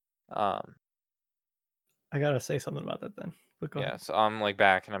 Um, I gotta say something about that then. But go ahead. yeah. So I'm like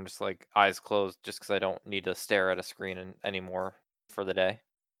back, and I'm just like eyes closed, just because I don't need to stare at a screen anymore for the day.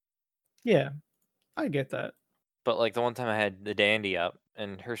 Yeah, I get that. But like the one time I had the Dandy up,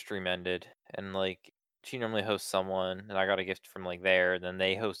 and her stream ended, and like she normally hosts someone, and I got a gift from like there. And then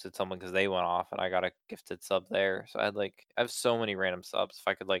they hosted someone because they went off, and I got a gifted sub there. So I have so many random subs. If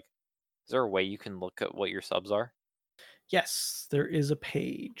I could like, is there a way you can look at what your subs are? Yes, there is a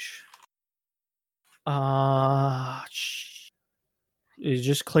page. Uh you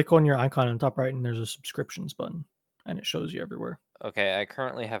just click on your icon on the top right, and there's a subscriptions button, and it shows you everywhere. Okay, I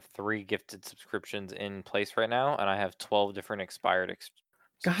currently have 3 gifted subscriptions in place right now, and I have 12 different expired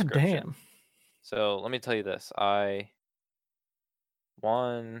God subscriptions. damn. So let me tell you this: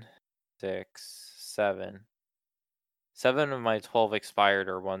 1, 6, 7. 7 of my 12 expired,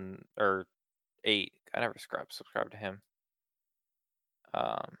 or 8. I never subscribed to him.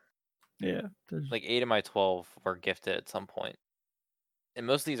 Yeah. there's- Like 8 of my 12 were gifted at some point, and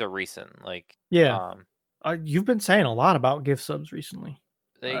most of these are recent. Like, Yeah. You've been saying a lot about gift subs recently.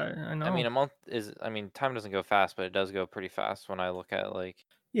 they. I I mean, know. a month is. I mean, time doesn't go fast, but it does go pretty fast when I look at like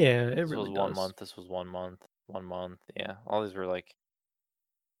Yeah, it this was really 1 does. month. This was 1 month. 1 month. Yeah, all these were like.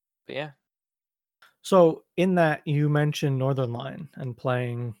 But yeah, So in that you mentioned Northern Line and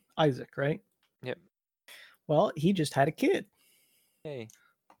playing Isaac, right? yep. Well, he just had a kid. Hey,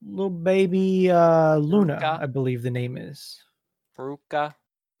 Little baby Luna, Ruka, I believe the name is. Ruka,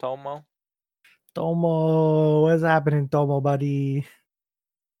 Tomo. Tomo, what's happening, Tomo, buddy?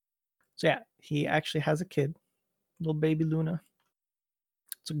 So yeah, he actually has a kid, little baby Luna.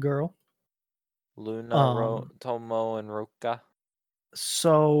 It's a girl. Tomo, and Ruka.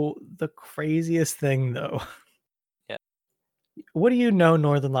 So the craziest thing though, Yeah, what do you know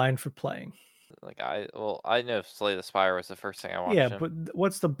Northern Line for playing? like I know Slay the Spire was the first thing I Yeah, watched him. but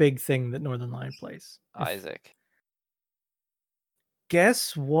what's the big thing that Northern Line plays? Isaac.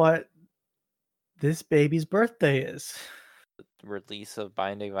 Guess what this baby's birthday is? Release of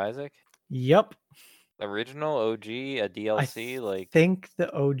Binding of Isaac. Yep. Original OG, a DLC. Like Think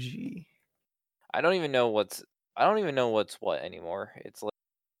the OG. I don't even know what's what anymore. It's like,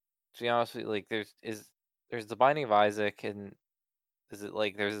 to be honest with you, like there's the Binding of Isaac, and is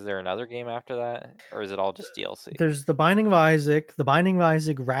there another game after that, or is it all just DLC? There's the Binding of Isaac,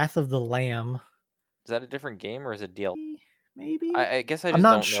 Wrath of the Lamb. Is that a different game, or is it DLC? Maybe. I guess I I'm just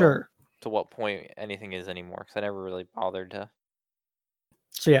not don't know sure. to what point anything is anymore, because I never really bothered to.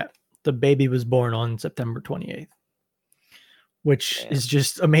 So yeah, the baby was born on September 28th, which Damn. is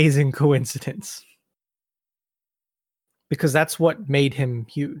just amazing coincidence. Because that's what made him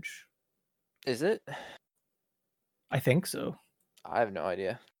huge. Is it? I think so. I have no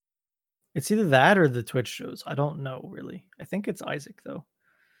idea. It's either that or the Twitch shows. I don't know really. I think it's Isaac though.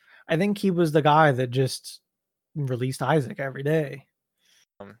 I think he was the guy that just released Isaac every day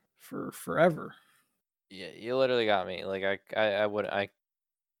for forever. Yeah, you literally got me. Like I would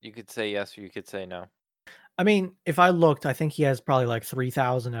you could say yes or you could say no. I mean, if I looked, I think he has probably like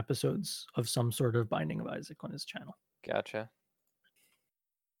 3,000 episodes of some sort of Binding of Isaac on his channel. Gotcha.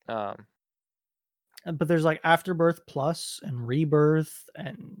 But there's like Afterbirth Plus and Rebirth,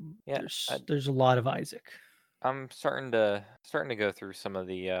 and Yeah, there's a lot of Isaac. I'm starting to go through some of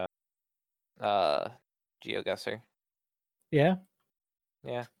the GeoGuessr. Yeah,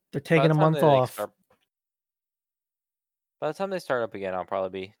 Yeah. they're taking a month off. By the time they start up again, I'll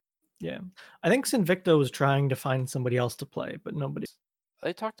probably be. Yeah, I think Sinvicta was trying to find somebody else to play, but nobody.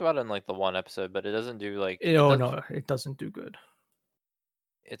 They talked about it in like the one episode, but it doesn't do like. No, it doesn't do good.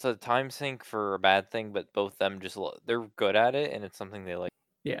 It's a time sink for a bad thing, but both them they're good at it, and it's something they like.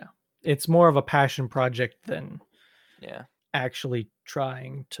 Yeah, it's more of a passion project than Yeah, actually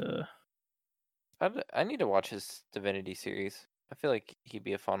trying to. I need to watch his Divinity series. I feel like he'd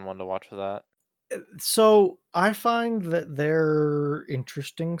be a fun one to watch for that. So I find that they're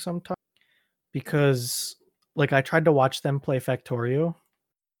interesting sometimes because, like, I tried to watch them play Factorio,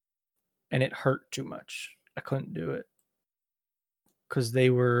 and it hurt too much. I couldn't do it because they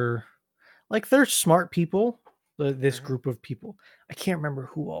were like they're smart people. This group of people. I can't remember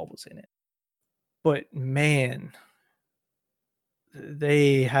who all was in it, but man,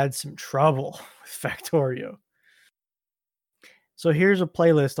 they had some trouble with Factorio. So here's a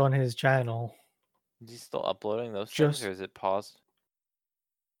playlist on his channel. Is he still uploading those things, or is it paused?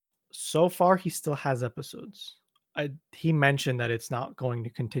 So far, he still has episodes he mentioned that it's not going to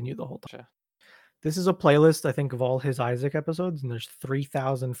continue the whole time. Gotcha. This is a playlist, I think, of all his Isaac episodes, and there's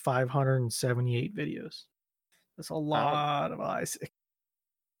 3,578 videos. That's a I don't. lot of Isaac.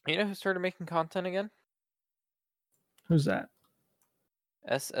 You know who started making content again? Who's that?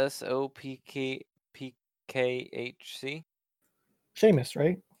 SSOPKHC. Seamus,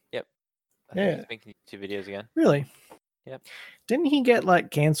 right? Yep. I think Yeah. he's making YouTube videos again. Really? Yep. Didn't he get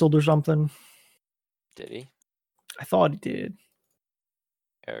like canceled or something? Did he? I thought he did.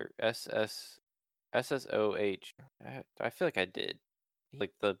 Or SSOH. I feel like I did.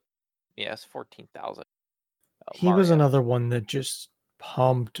 Like it's 14,000. Oh, He was Mario. another one that just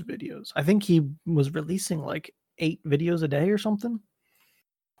pumped videos. I think he was releasing like 8 videos a day or something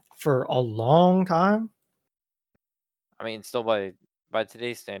for a long time. I mean, still by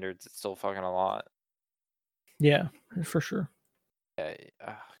today's standards, it's still fucking a lot. Yeah, for sure. Yeah.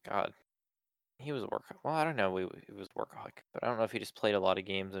 God. He was Well, I don't know. He was workaholic, but I don't know if he just played a lot of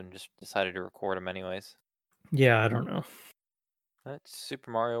games and just decided to record them anyways. Yeah, I don't know. That's Super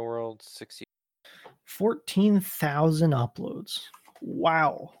Mario World 60. 14,000 uploads.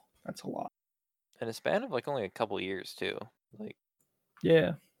 Wow, that's a lot. In a span of like only a couple years too. Like,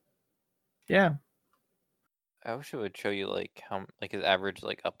 Yeah. Yeah. I wish it would show you like how like his average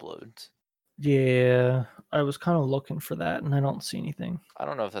like uploads. Yeah. I was kind of looking for that and I don't see anything. I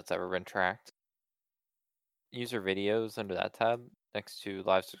don't know if that's ever been tracked. User videos under that tab next to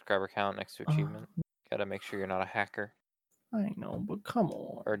live subscriber count next to achievement. Gotta make sure you're not a hacker I know, but come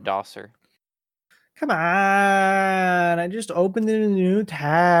on. or a DOSer. Come on. I just opened it in a new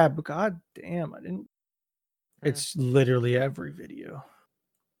tab. God damn, I didn't. It's literally every video.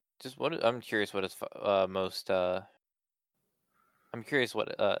 Just I'm curious what his most I'm curious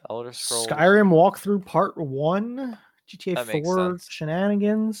what Elder Scrolls Skyrim walkthrough part 1, GTA That makes 4 sense.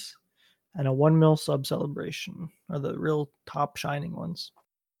 shenanigans, and a 1 mil sub celebration are the real top shining ones.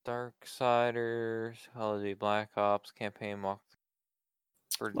 Darksiders, Call of Duty Black Ops, campaign walk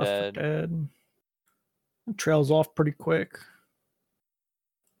for Left 4 Dead. Dead. It trails off pretty quick.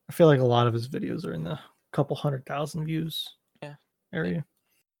 I feel like a lot of his videos are in the couple 100,000 views area.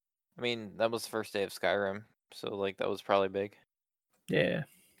 I mean, that was the first day of Skyrim, so like that was probably big. Yeah.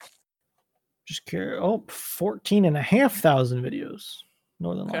 Just care. Oh, 14,500 videos.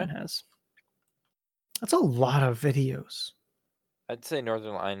 Northern Line has. That's a lot of videos. I'd say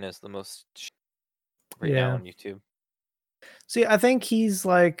Northern Line is the most right now on YouTube. See, I think he's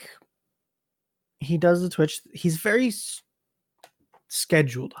like, he does the Twitch. He's very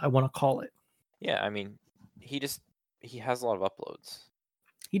scheduled, I want to call it. Yeah, I mean, he has a lot of uploads.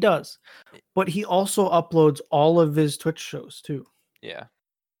 He does. But he also uploads all of his Twitch shows too. Yeah.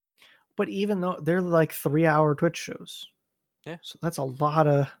 But even though they're like 3-hour Twitch shows. Yeah. So that's a lot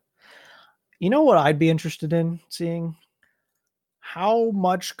of. You know what I'd be interested in seeing? How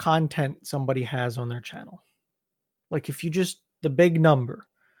much content somebody has on their channel. Like if you just, the big number.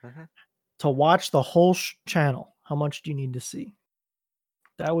 To watch the whole channel, how much do you need to see?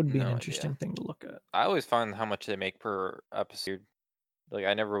 That would be an interesting thing to look at. I always find how much they make per episode. Like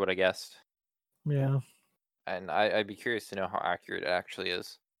I never would have guessed. Yeah. And I'd be curious to know how accurate it actually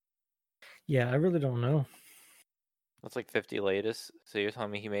is. Yeah, I really don't know. That's like 50 latest. So you're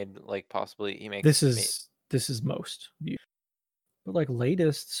telling me he made like possibly he makes this is most views. But like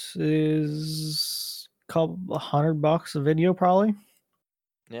latest is couple $100 a video probably.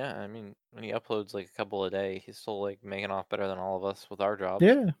 Yeah, I mean when he uploads like a couple a day, he's still like making off better than all of us with our jobs.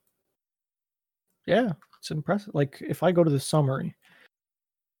 Yeah. Yeah, it's impressive. Like if I go to the summary,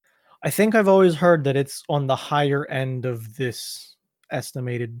 I think I've always heard that it's on the higher end of this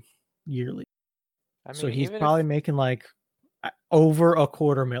estimated yearly. I mean, so he's probably making like over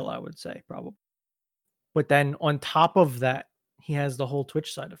 $250,000, I would say, probably. But then on top of that, he has the whole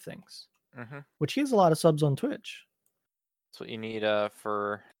Twitch side of things, which he has a lot of subs on Twitch. That's what you need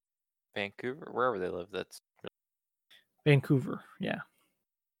for Vancouver, wherever they live. That's Vancouver, yeah.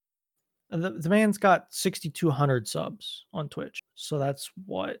 The man's got 6,200 subs on Twitch, so that's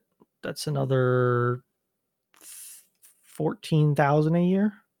another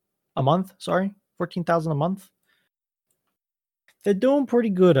 14,000 a month. Sorry, 14,000 a month. They're doing pretty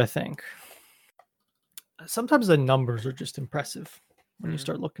good, I think. Sometimes the numbers are just impressive when you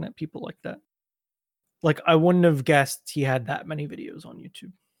start looking at people like that. Like I wouldn't have guessed he had that many videos on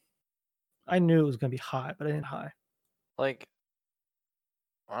YouTube. I knew it was gonna be high, but I didn't high. Like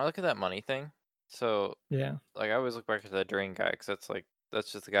when I look at that money thing, so yeah, like I always look back at that Drain guy because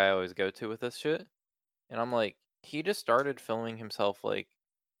that's just the guy I always go to with this shit, and I'm like, he just started filming himself like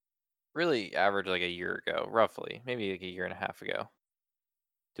really average like a year ago, roughly, maybe like a year and a half ago,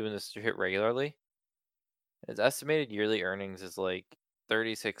 doing this shit regularly. His estimated yearly earnings is like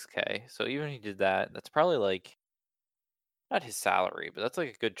 36K. So even if he did that, that's probably like not his salary, but that's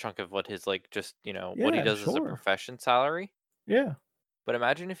like a good chunk of what his like just, what he Yeah, does as a sure. profession salary. Yeah. But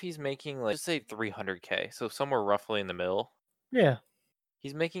imagine if he's making like just say 300K, so somewhere roughly in the middle. Yeah.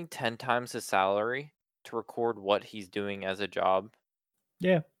 He's making 10 times his salary to record what he's doing as a job.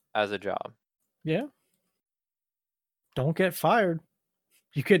 Yeah. As a job. Yeah. Don't get fired.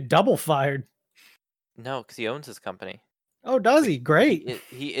 You get double fired. No, because he owns his company. Oh, does Like he? Great.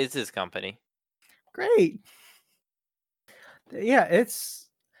 he is his company. Great. Yeah, it's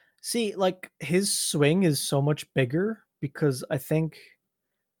see, like his swing is so much bigger because I think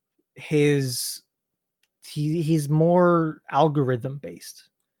his he's more algorithm based.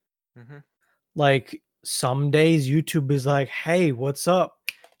 Mm-hmm. Like some days YouTube is like, "Hey, what's up?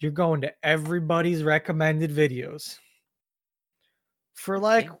 You're going to everybody's recommended videos." For I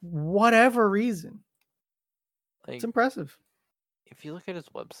like think whatever reason. It's like impressive. if you look at his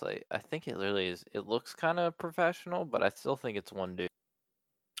website, I think it literally is. It looks kind of professional, but I still think it's one dude.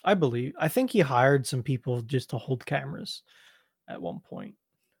 I think he hired some people just to hold cameras at one point.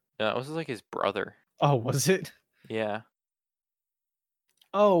 No, it was like his brother. Oh, was it? Yeah.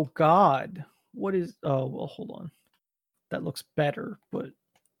 Oh God. What is oh well hold on. That looks better, but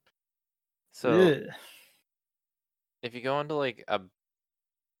So ugh. if you go into like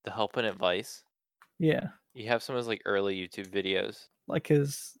the help and advice, Yeah. you have some of his like early YouTube videos. Like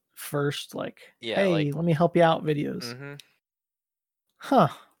his first like, Yeah, like hey, let me help you out videos. mm-hmm. Huh.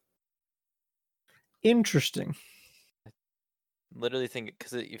 Interesting. Literally think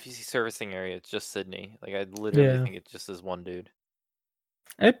because if you see servicing area, it's just Sydney. Like I literally Yeah. think it's just this one dude.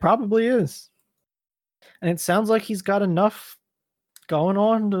 It probably is. And it sounds like he's got enough going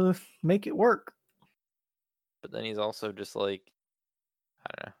on to make it work. But then he's also just like I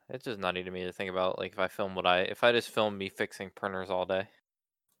don't know. It's just nutty to me to think about like if I just film me fixing printers all day.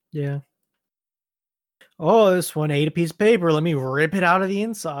 Yeah. Oh, this one ate a piece of paper. Let me rip it out of the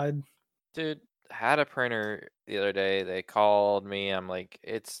inside. Dude, had a printer the other day. They called me. I'm like,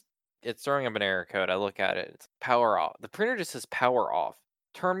 it's throwing up an error code. I look at it. It's power off. The printer just says power off.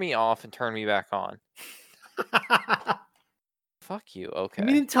 Turn me off and turn me back on. Fuck you. You Okay.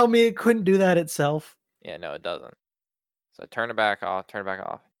 mean to tell me it couldn't do that itself? Yeah, no, it doesn't. So I turn it back off. Turn it back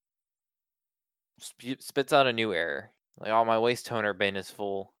off. Spits out a new error. Like, oh, my waste toner bin is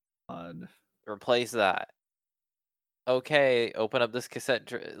full. God. Replace that. Okay, open up this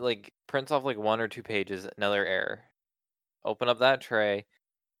cassette. Like, prints off like 1 or 2 pages. Another error. Open up that tray.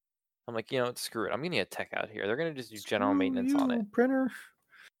 I'm like, screw it. I'm gonna get a tech out here. They're gonna just do general Screw maintenance on it. you, printer.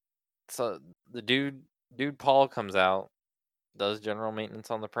 So the dude Paul comes out, does general maintenance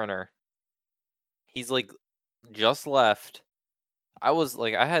on the printer. He's like just left. I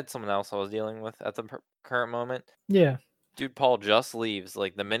had someone else I was dealing with at the current moment. Yeah. Dude Paul just leaves.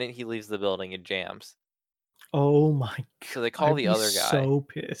 Like the minute he leaves the building, it jams. Oh my god. So they call I'd the be other guy, so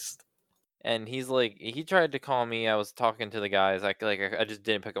pissed. and he's like, he tried to call me. I was talking to the guys. I just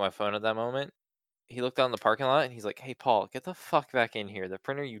didn't pick up my phone at that moment. He looked out in the parking lot and he's like, "Hey Paul, get the fuck back in here. The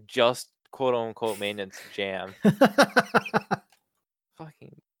printer you just quote unquote maintenance jammed.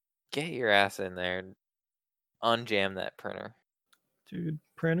 Fucking get your ass in there and unjam that printer." Dude,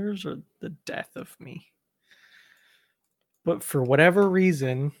 printers are the death of me. But for whatever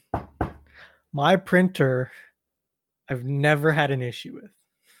reason, my printer I've never had an issue with.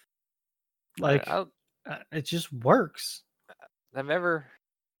 Like it just works. I've never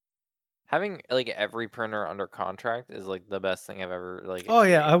having like every printer under contract is like the best thing I've ever like Oh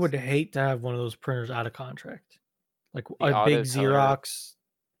yeah, I would experienced. hate to have one of those printers out of contract. Like The a big auto toner, Xerox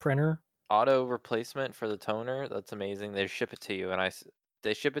printer. auto replacement for the toner, that's amazing. They ship it to you, and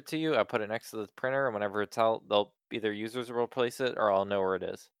they ship it to you. I put it next to the printer, and whenever it's out, they'll either users will replace it or I'll know where it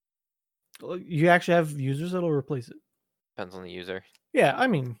is. You actually have users that'll replace it. Depends on the user. Yeah, I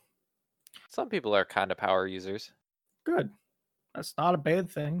mean, Some people are kind of power users. good. That's not a bad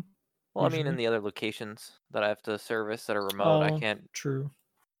thing. Well, I mean, in Usually. the other locations that I have to service that are remote, Oh, true.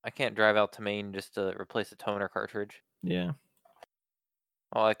 I can't drive out to Maine just to replace a toner cartridge. Yeah.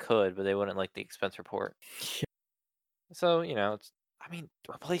 Well, I could, but they wouldn't like the expense report. Yeah. So,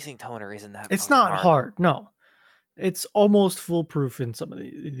 replacing toner isn't that It's fucking not hard. hard. No. It's almost foolproof in some of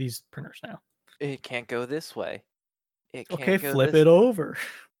these printers now. It can't go this way. It can't Okay, go flip this it over.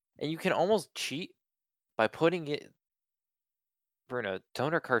 And you can almost cheat by putting it Bruno,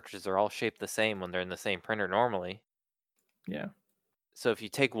 toner cartridges are all shaped the same when they're in the same printer normally. Yeah. So if you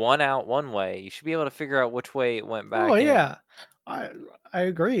take one out one way, you should be able to figure out which way it went Oh back in. yeah. I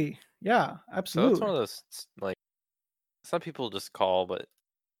agree. Yeah, So it's one absolutely. of those like some people just call, but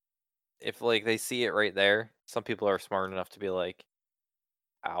if like they see it right there, some people are smart enough to be like,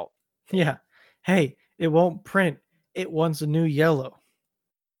 out. Yeah. Hey, it won't print. It wants a new yellow.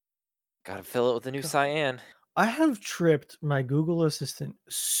 Gotta fill it with a new God. cyan. I have tripped my Google Assistant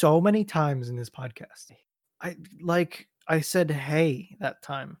so many times in this podcast. I said hey that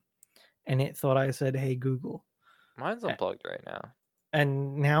time, and it thought I said hey Google. Mine's unplugged right now.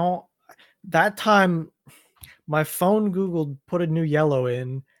 And now that time my phone Googled put a new yellow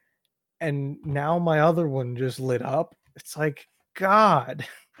in, and now my other one just lit up. It's like, God,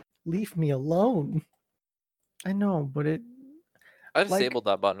 leave me alone. I know, but I like, disabled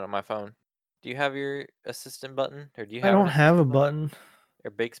that button on my phone. Do you have your assistant button, or do you I have an don't have a assistant button.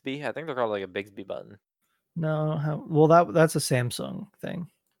 or Bixby? I think they're called like a Bixby button. No, I don't have. Well, that's a Samsung thing.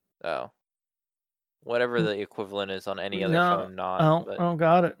 Oh, whatever the equivalent is on any other No, phone, not. But I don't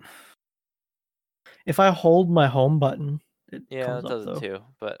got it. If I hold my home button, it yeah, comes that up does it though. too.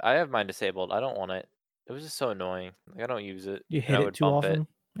 But I have mine disabled. I don't want it. It was just so annoying. Like I don't use it, You and hit I it would too bump it. often.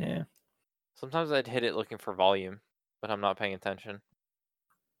 Yeah. Sometimes I'd hit it looking for volume, but I'm not paying attention.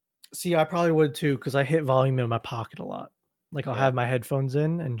 See, I probably would too because I hit volume in my pocket a lot. Like I'll Yeah. have my headphones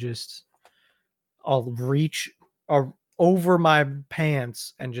in and just I'll reach over my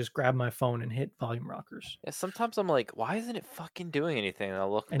pants and just grab my phone and hit volume rockers. Yeah, sometimes I'm like, why isn't it fucking doing anything? And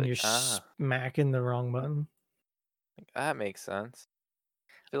I'll look And like, you're smacking the wrong button. that makes sense.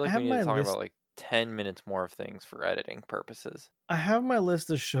 I feel I like we have need to my talk list. about like 10 minutes more of things for editing purposes. I have my list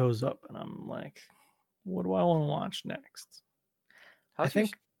of shows up, and I'm like, what do I want to watch next? I How's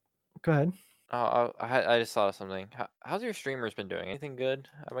think. Go ahead. I just saw something. How's your streamers been doing? Anything good?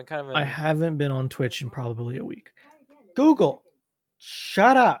 I've been kind of I haven't been on Twitch in probably a week. Google,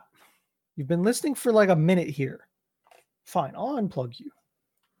 shut up. You've been listening for like a minute here. Fine, I'll unplug you.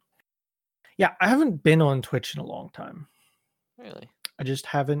 Yeah, I haven't been on Twitch in a long time. Really? I just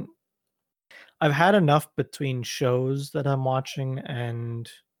haven't. I've had enough between shows that I'm watching and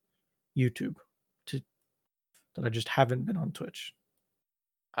YouTube that I just haven't been on Twitch.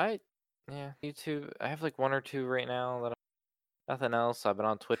 Yeah, YouTube. I have like one or two right now that nothing else. I've been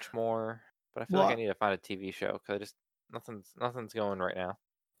on Twitch more, but I feel like I need to find a TV show because I just nothing's going right now.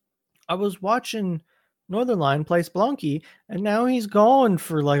 I was watching Northernlion play Spelunky, and now he's gone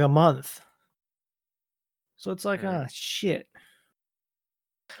for like a month. So it's like, shit.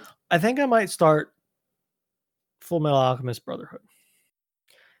 I think I might start Full Metal Alchemist Brotherhood.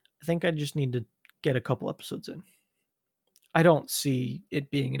 I think I just need to get a couple episodes in. I don't see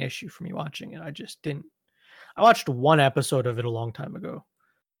it being an issue for me watching it. I just didn't. I watched one episode of it a long time ago,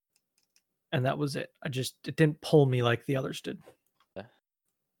 and that was it. It didn't pull me like the others did.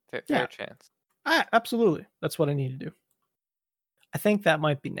 Fair chance. Absolutely. That's what I need to do. I think that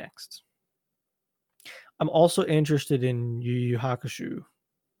might be next. I'm also interested in Yu Yu Hakusho,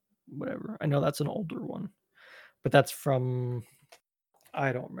 whatever. I know that's an older one, but that's from,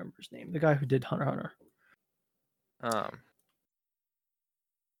 I don't remember his name, the guy who did Hunter x Hunter.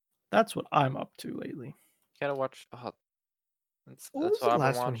 That's what I'm up to lately. Gotta watch. What was the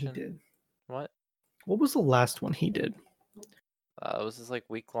last one he did? What? What was the last one he did? It was this like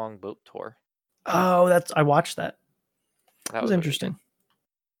week-long boat tour. Oh, I watched that. That was interesting. Really,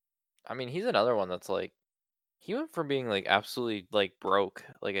 I mean, he's another one that's like, he went from being like absolutely like broke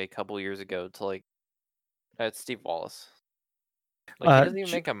like a couple years ago to like, it's Steve Wallace. Like he doesn't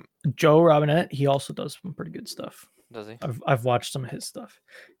even make him. Joe Robinette, he also does some pretty good stuff. Does he? I've watched some of his stuff.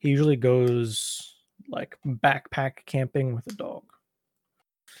 He usually goes like backpack camping with a dog.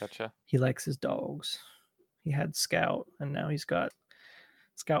 Gotcha. He likes his dogs. He had Scout, and now he's got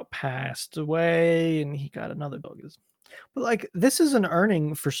Scout passed away, and he got another dog. But like, this is an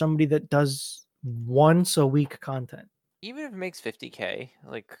earning for somebody that does once a week content. Even if it makes 50K,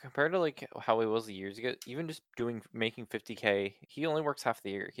 like compared to like how it was years ago, even just making 50K, he only works half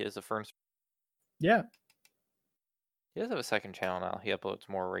the year. He has a firm. Yeah. He does have a second channel now. He uploads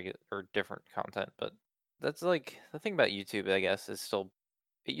more regular or different content, but that's like the thing about YouTube, I guess, is still.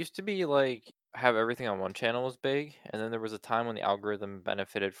 It used to be like have everything on one channel was big, and then there was a time when the algorithm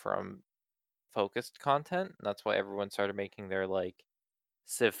benefited from focused content, and that's why everyone started making their like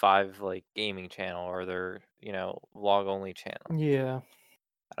Civ 5 like gaming channel or their vlog only channel. Yeah.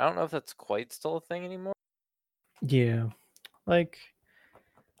 I don't know if that's quite still a thing anymore. Yeah, like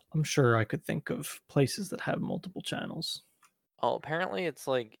I'm sure I could think of places that have multiple channels. Oh, apparently it's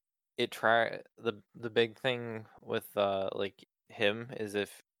like the big thing with like him is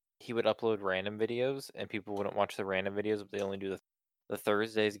if he would upload random videos and people wouldn't watch the random videos, but they only do the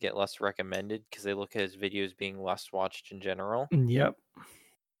Thursdays get less recommended because they look at his videos being less watched in general. Yep.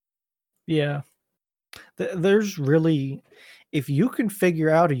 Yeah. There's really, if you can figure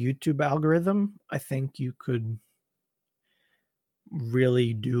out a YouTube algorithm, I think you could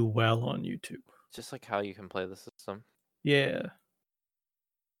really do well on YouTube. Just like how you can play the system. Yeah.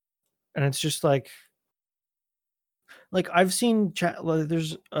 And it's just like I've seen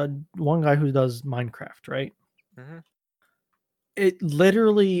there's one guy who does Minecraft, right? Mm-hmm. It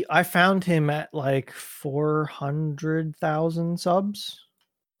literally, I found him at like 400,000 subs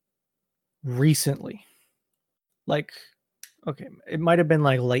recently. Like, okay, it might have been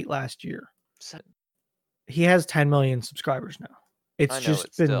like late last year. He has 10 million subscribers now. It's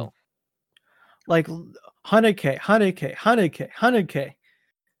just been still like 100K, 100K, 100K, 100K.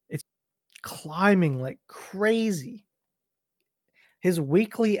 It's climbing like crazy. His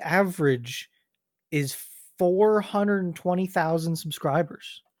weekly average is 420,000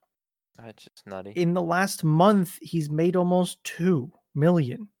 subscribers. That's just nutty. In the last month, he's made almost 2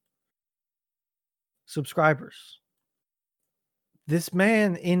 million subscribers. This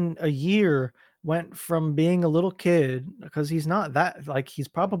man in a year went from being a little kid, because he's not that, like, he's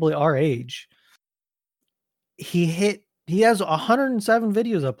probably our age. He has 107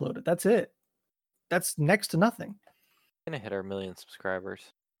 videos uploaded. That's it. That's next to nothing. We're gonna hit our 1 million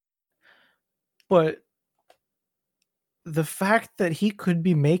subscribers. But the fact that he could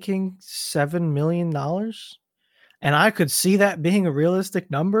be making $7 million, and I could see that being a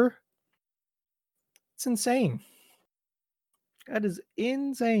realistic number, it's insane. That is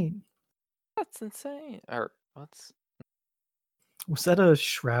insane. That's insane. Or what's? Was that a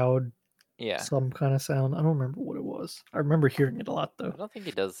Shroud? Yeah. Some kind of sound. I don't remember what it was. I remember hearing it a lot though. I don't think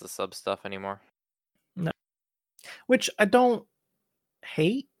he does the sub stuff anymore. No. Which I don't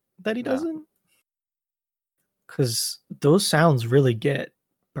hate that he doesn't. Because those sounds really get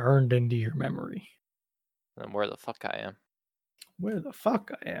burned into your memory. And where the fuck I am. Where the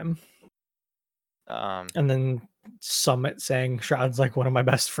fuck I am. And then Summit saying Shroud's like one of my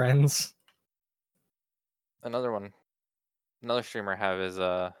best friends. Another streamer I have is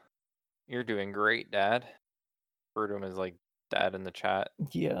you're doing great, Dad. Refer to him as like Dad in the chat.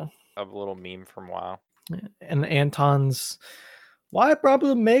 Yeah. I have a little meme from WoW. And Anton's, why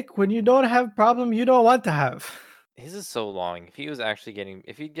problem make when you don't have problem you don't want to have? His is so long.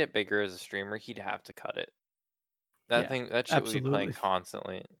 If he'd get bigger as a streamer, he'd have to cut it. That shit absolutely. would be playing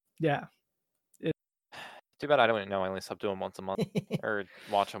constantly. Yeah. Too bad I don't know. I only sub to him once a month or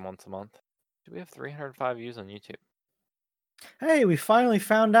watch him once a month. Do we have 305 views on YouTube? Hey, we finally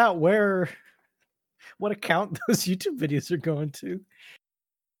found out what account those YouTube videos are going to.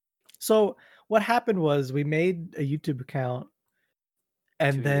 So what happened was we made a YouTube account,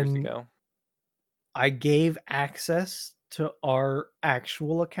 and then I gave access to our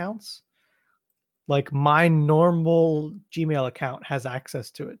actual accounts. Like my normal Gmail account has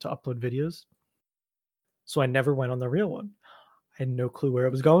access to it to upload videos. So I never went on the real one. I had no clue where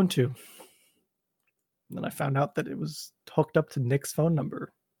it was going to. And then I found out that it was hooked up to Nick's phone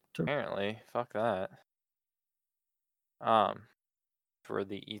number. Apparently, fuck that. For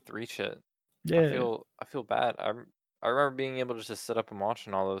the E3 shit. Yeah. I feel bad. I remember being able to just sit up and watch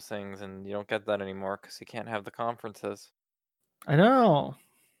and all those things, and you don't get that anymore because you can't have the conferences. I know.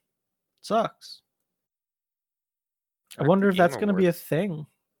 Sucks. I wonder if that's going to be a thing.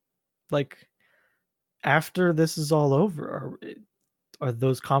 Like, after this is all over, are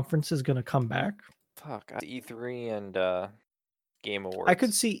those conferences going to come back? Fuck, E3 and Game Awards. I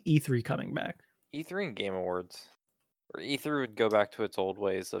could see E3 coming back. E3 and Game Awards. Or E3 would go back to its old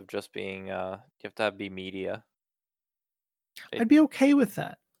ways of just being, you have to be media. I'd be okay with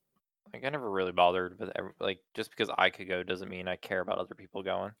that. Like, I never really bothered with like, just because I could go doesn't mean I care about other people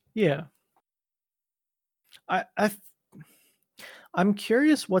going. Yeah. I'm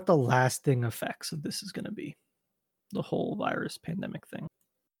curious what the lasting effects of this is going to be. The whole virus pandemic thing.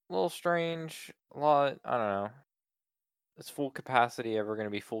 A little strange. A lot. I don't know. Is full capacity ever going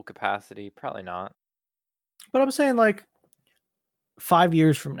to be full capacity? Probably not. But I'm saying, like, 5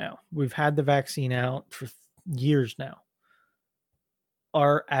 years from now, we've had the vaccine out for years now.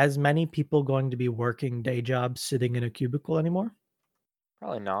 Are as many people going to be working day jobs sitting in a cubicle anymore?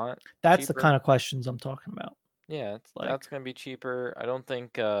 Probably not. That's cheaper. The kind of questions I'm talking about. Yeah, that's going to be cheaper. I don't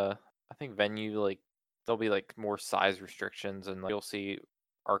think, I think venue, like, there'll be, like, more size restrictions, and like, you'll see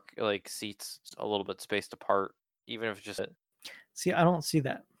seats a little bit spaced apart, even if it's just... See, I don't see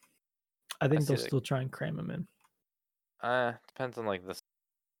that. I think they'll still try and cram them in. Depends on, like, this.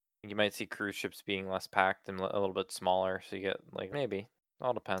 You might see cruise ships being less packed and a little bit smaller, so you get, like, maybe. It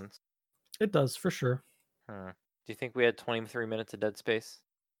all depends. It does, for sure. Do you think we had 23 minutes of dead space?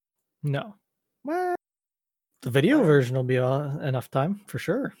 No. Well, the video version will be enough time, for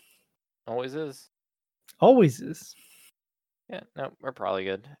sure. Always is. Always is. Yeah, no, we're probably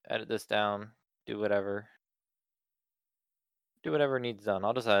good. Edit this down. Do whatever. Do whatever needs done.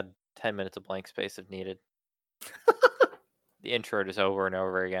 I'll just add 10 minutes of blank space if needed. The intro just over and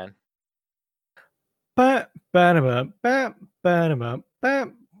over again. Find that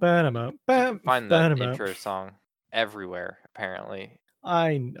intro song everywhere, apparently.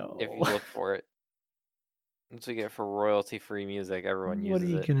 I know. If you look for it. Once we get for royalty-free music, everyone uses it. What are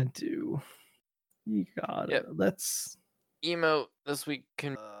you gonna do? You gotta. Let's emote this week.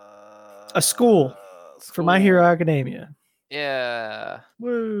 A school for My Hero Academia. Yeah.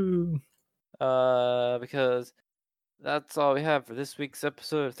 Woo. Because that's all we have for this week's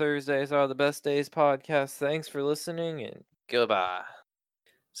episode of Thursdays Are the Best Days podcast. Thanks for listening and goodbye.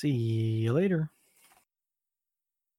 See you later.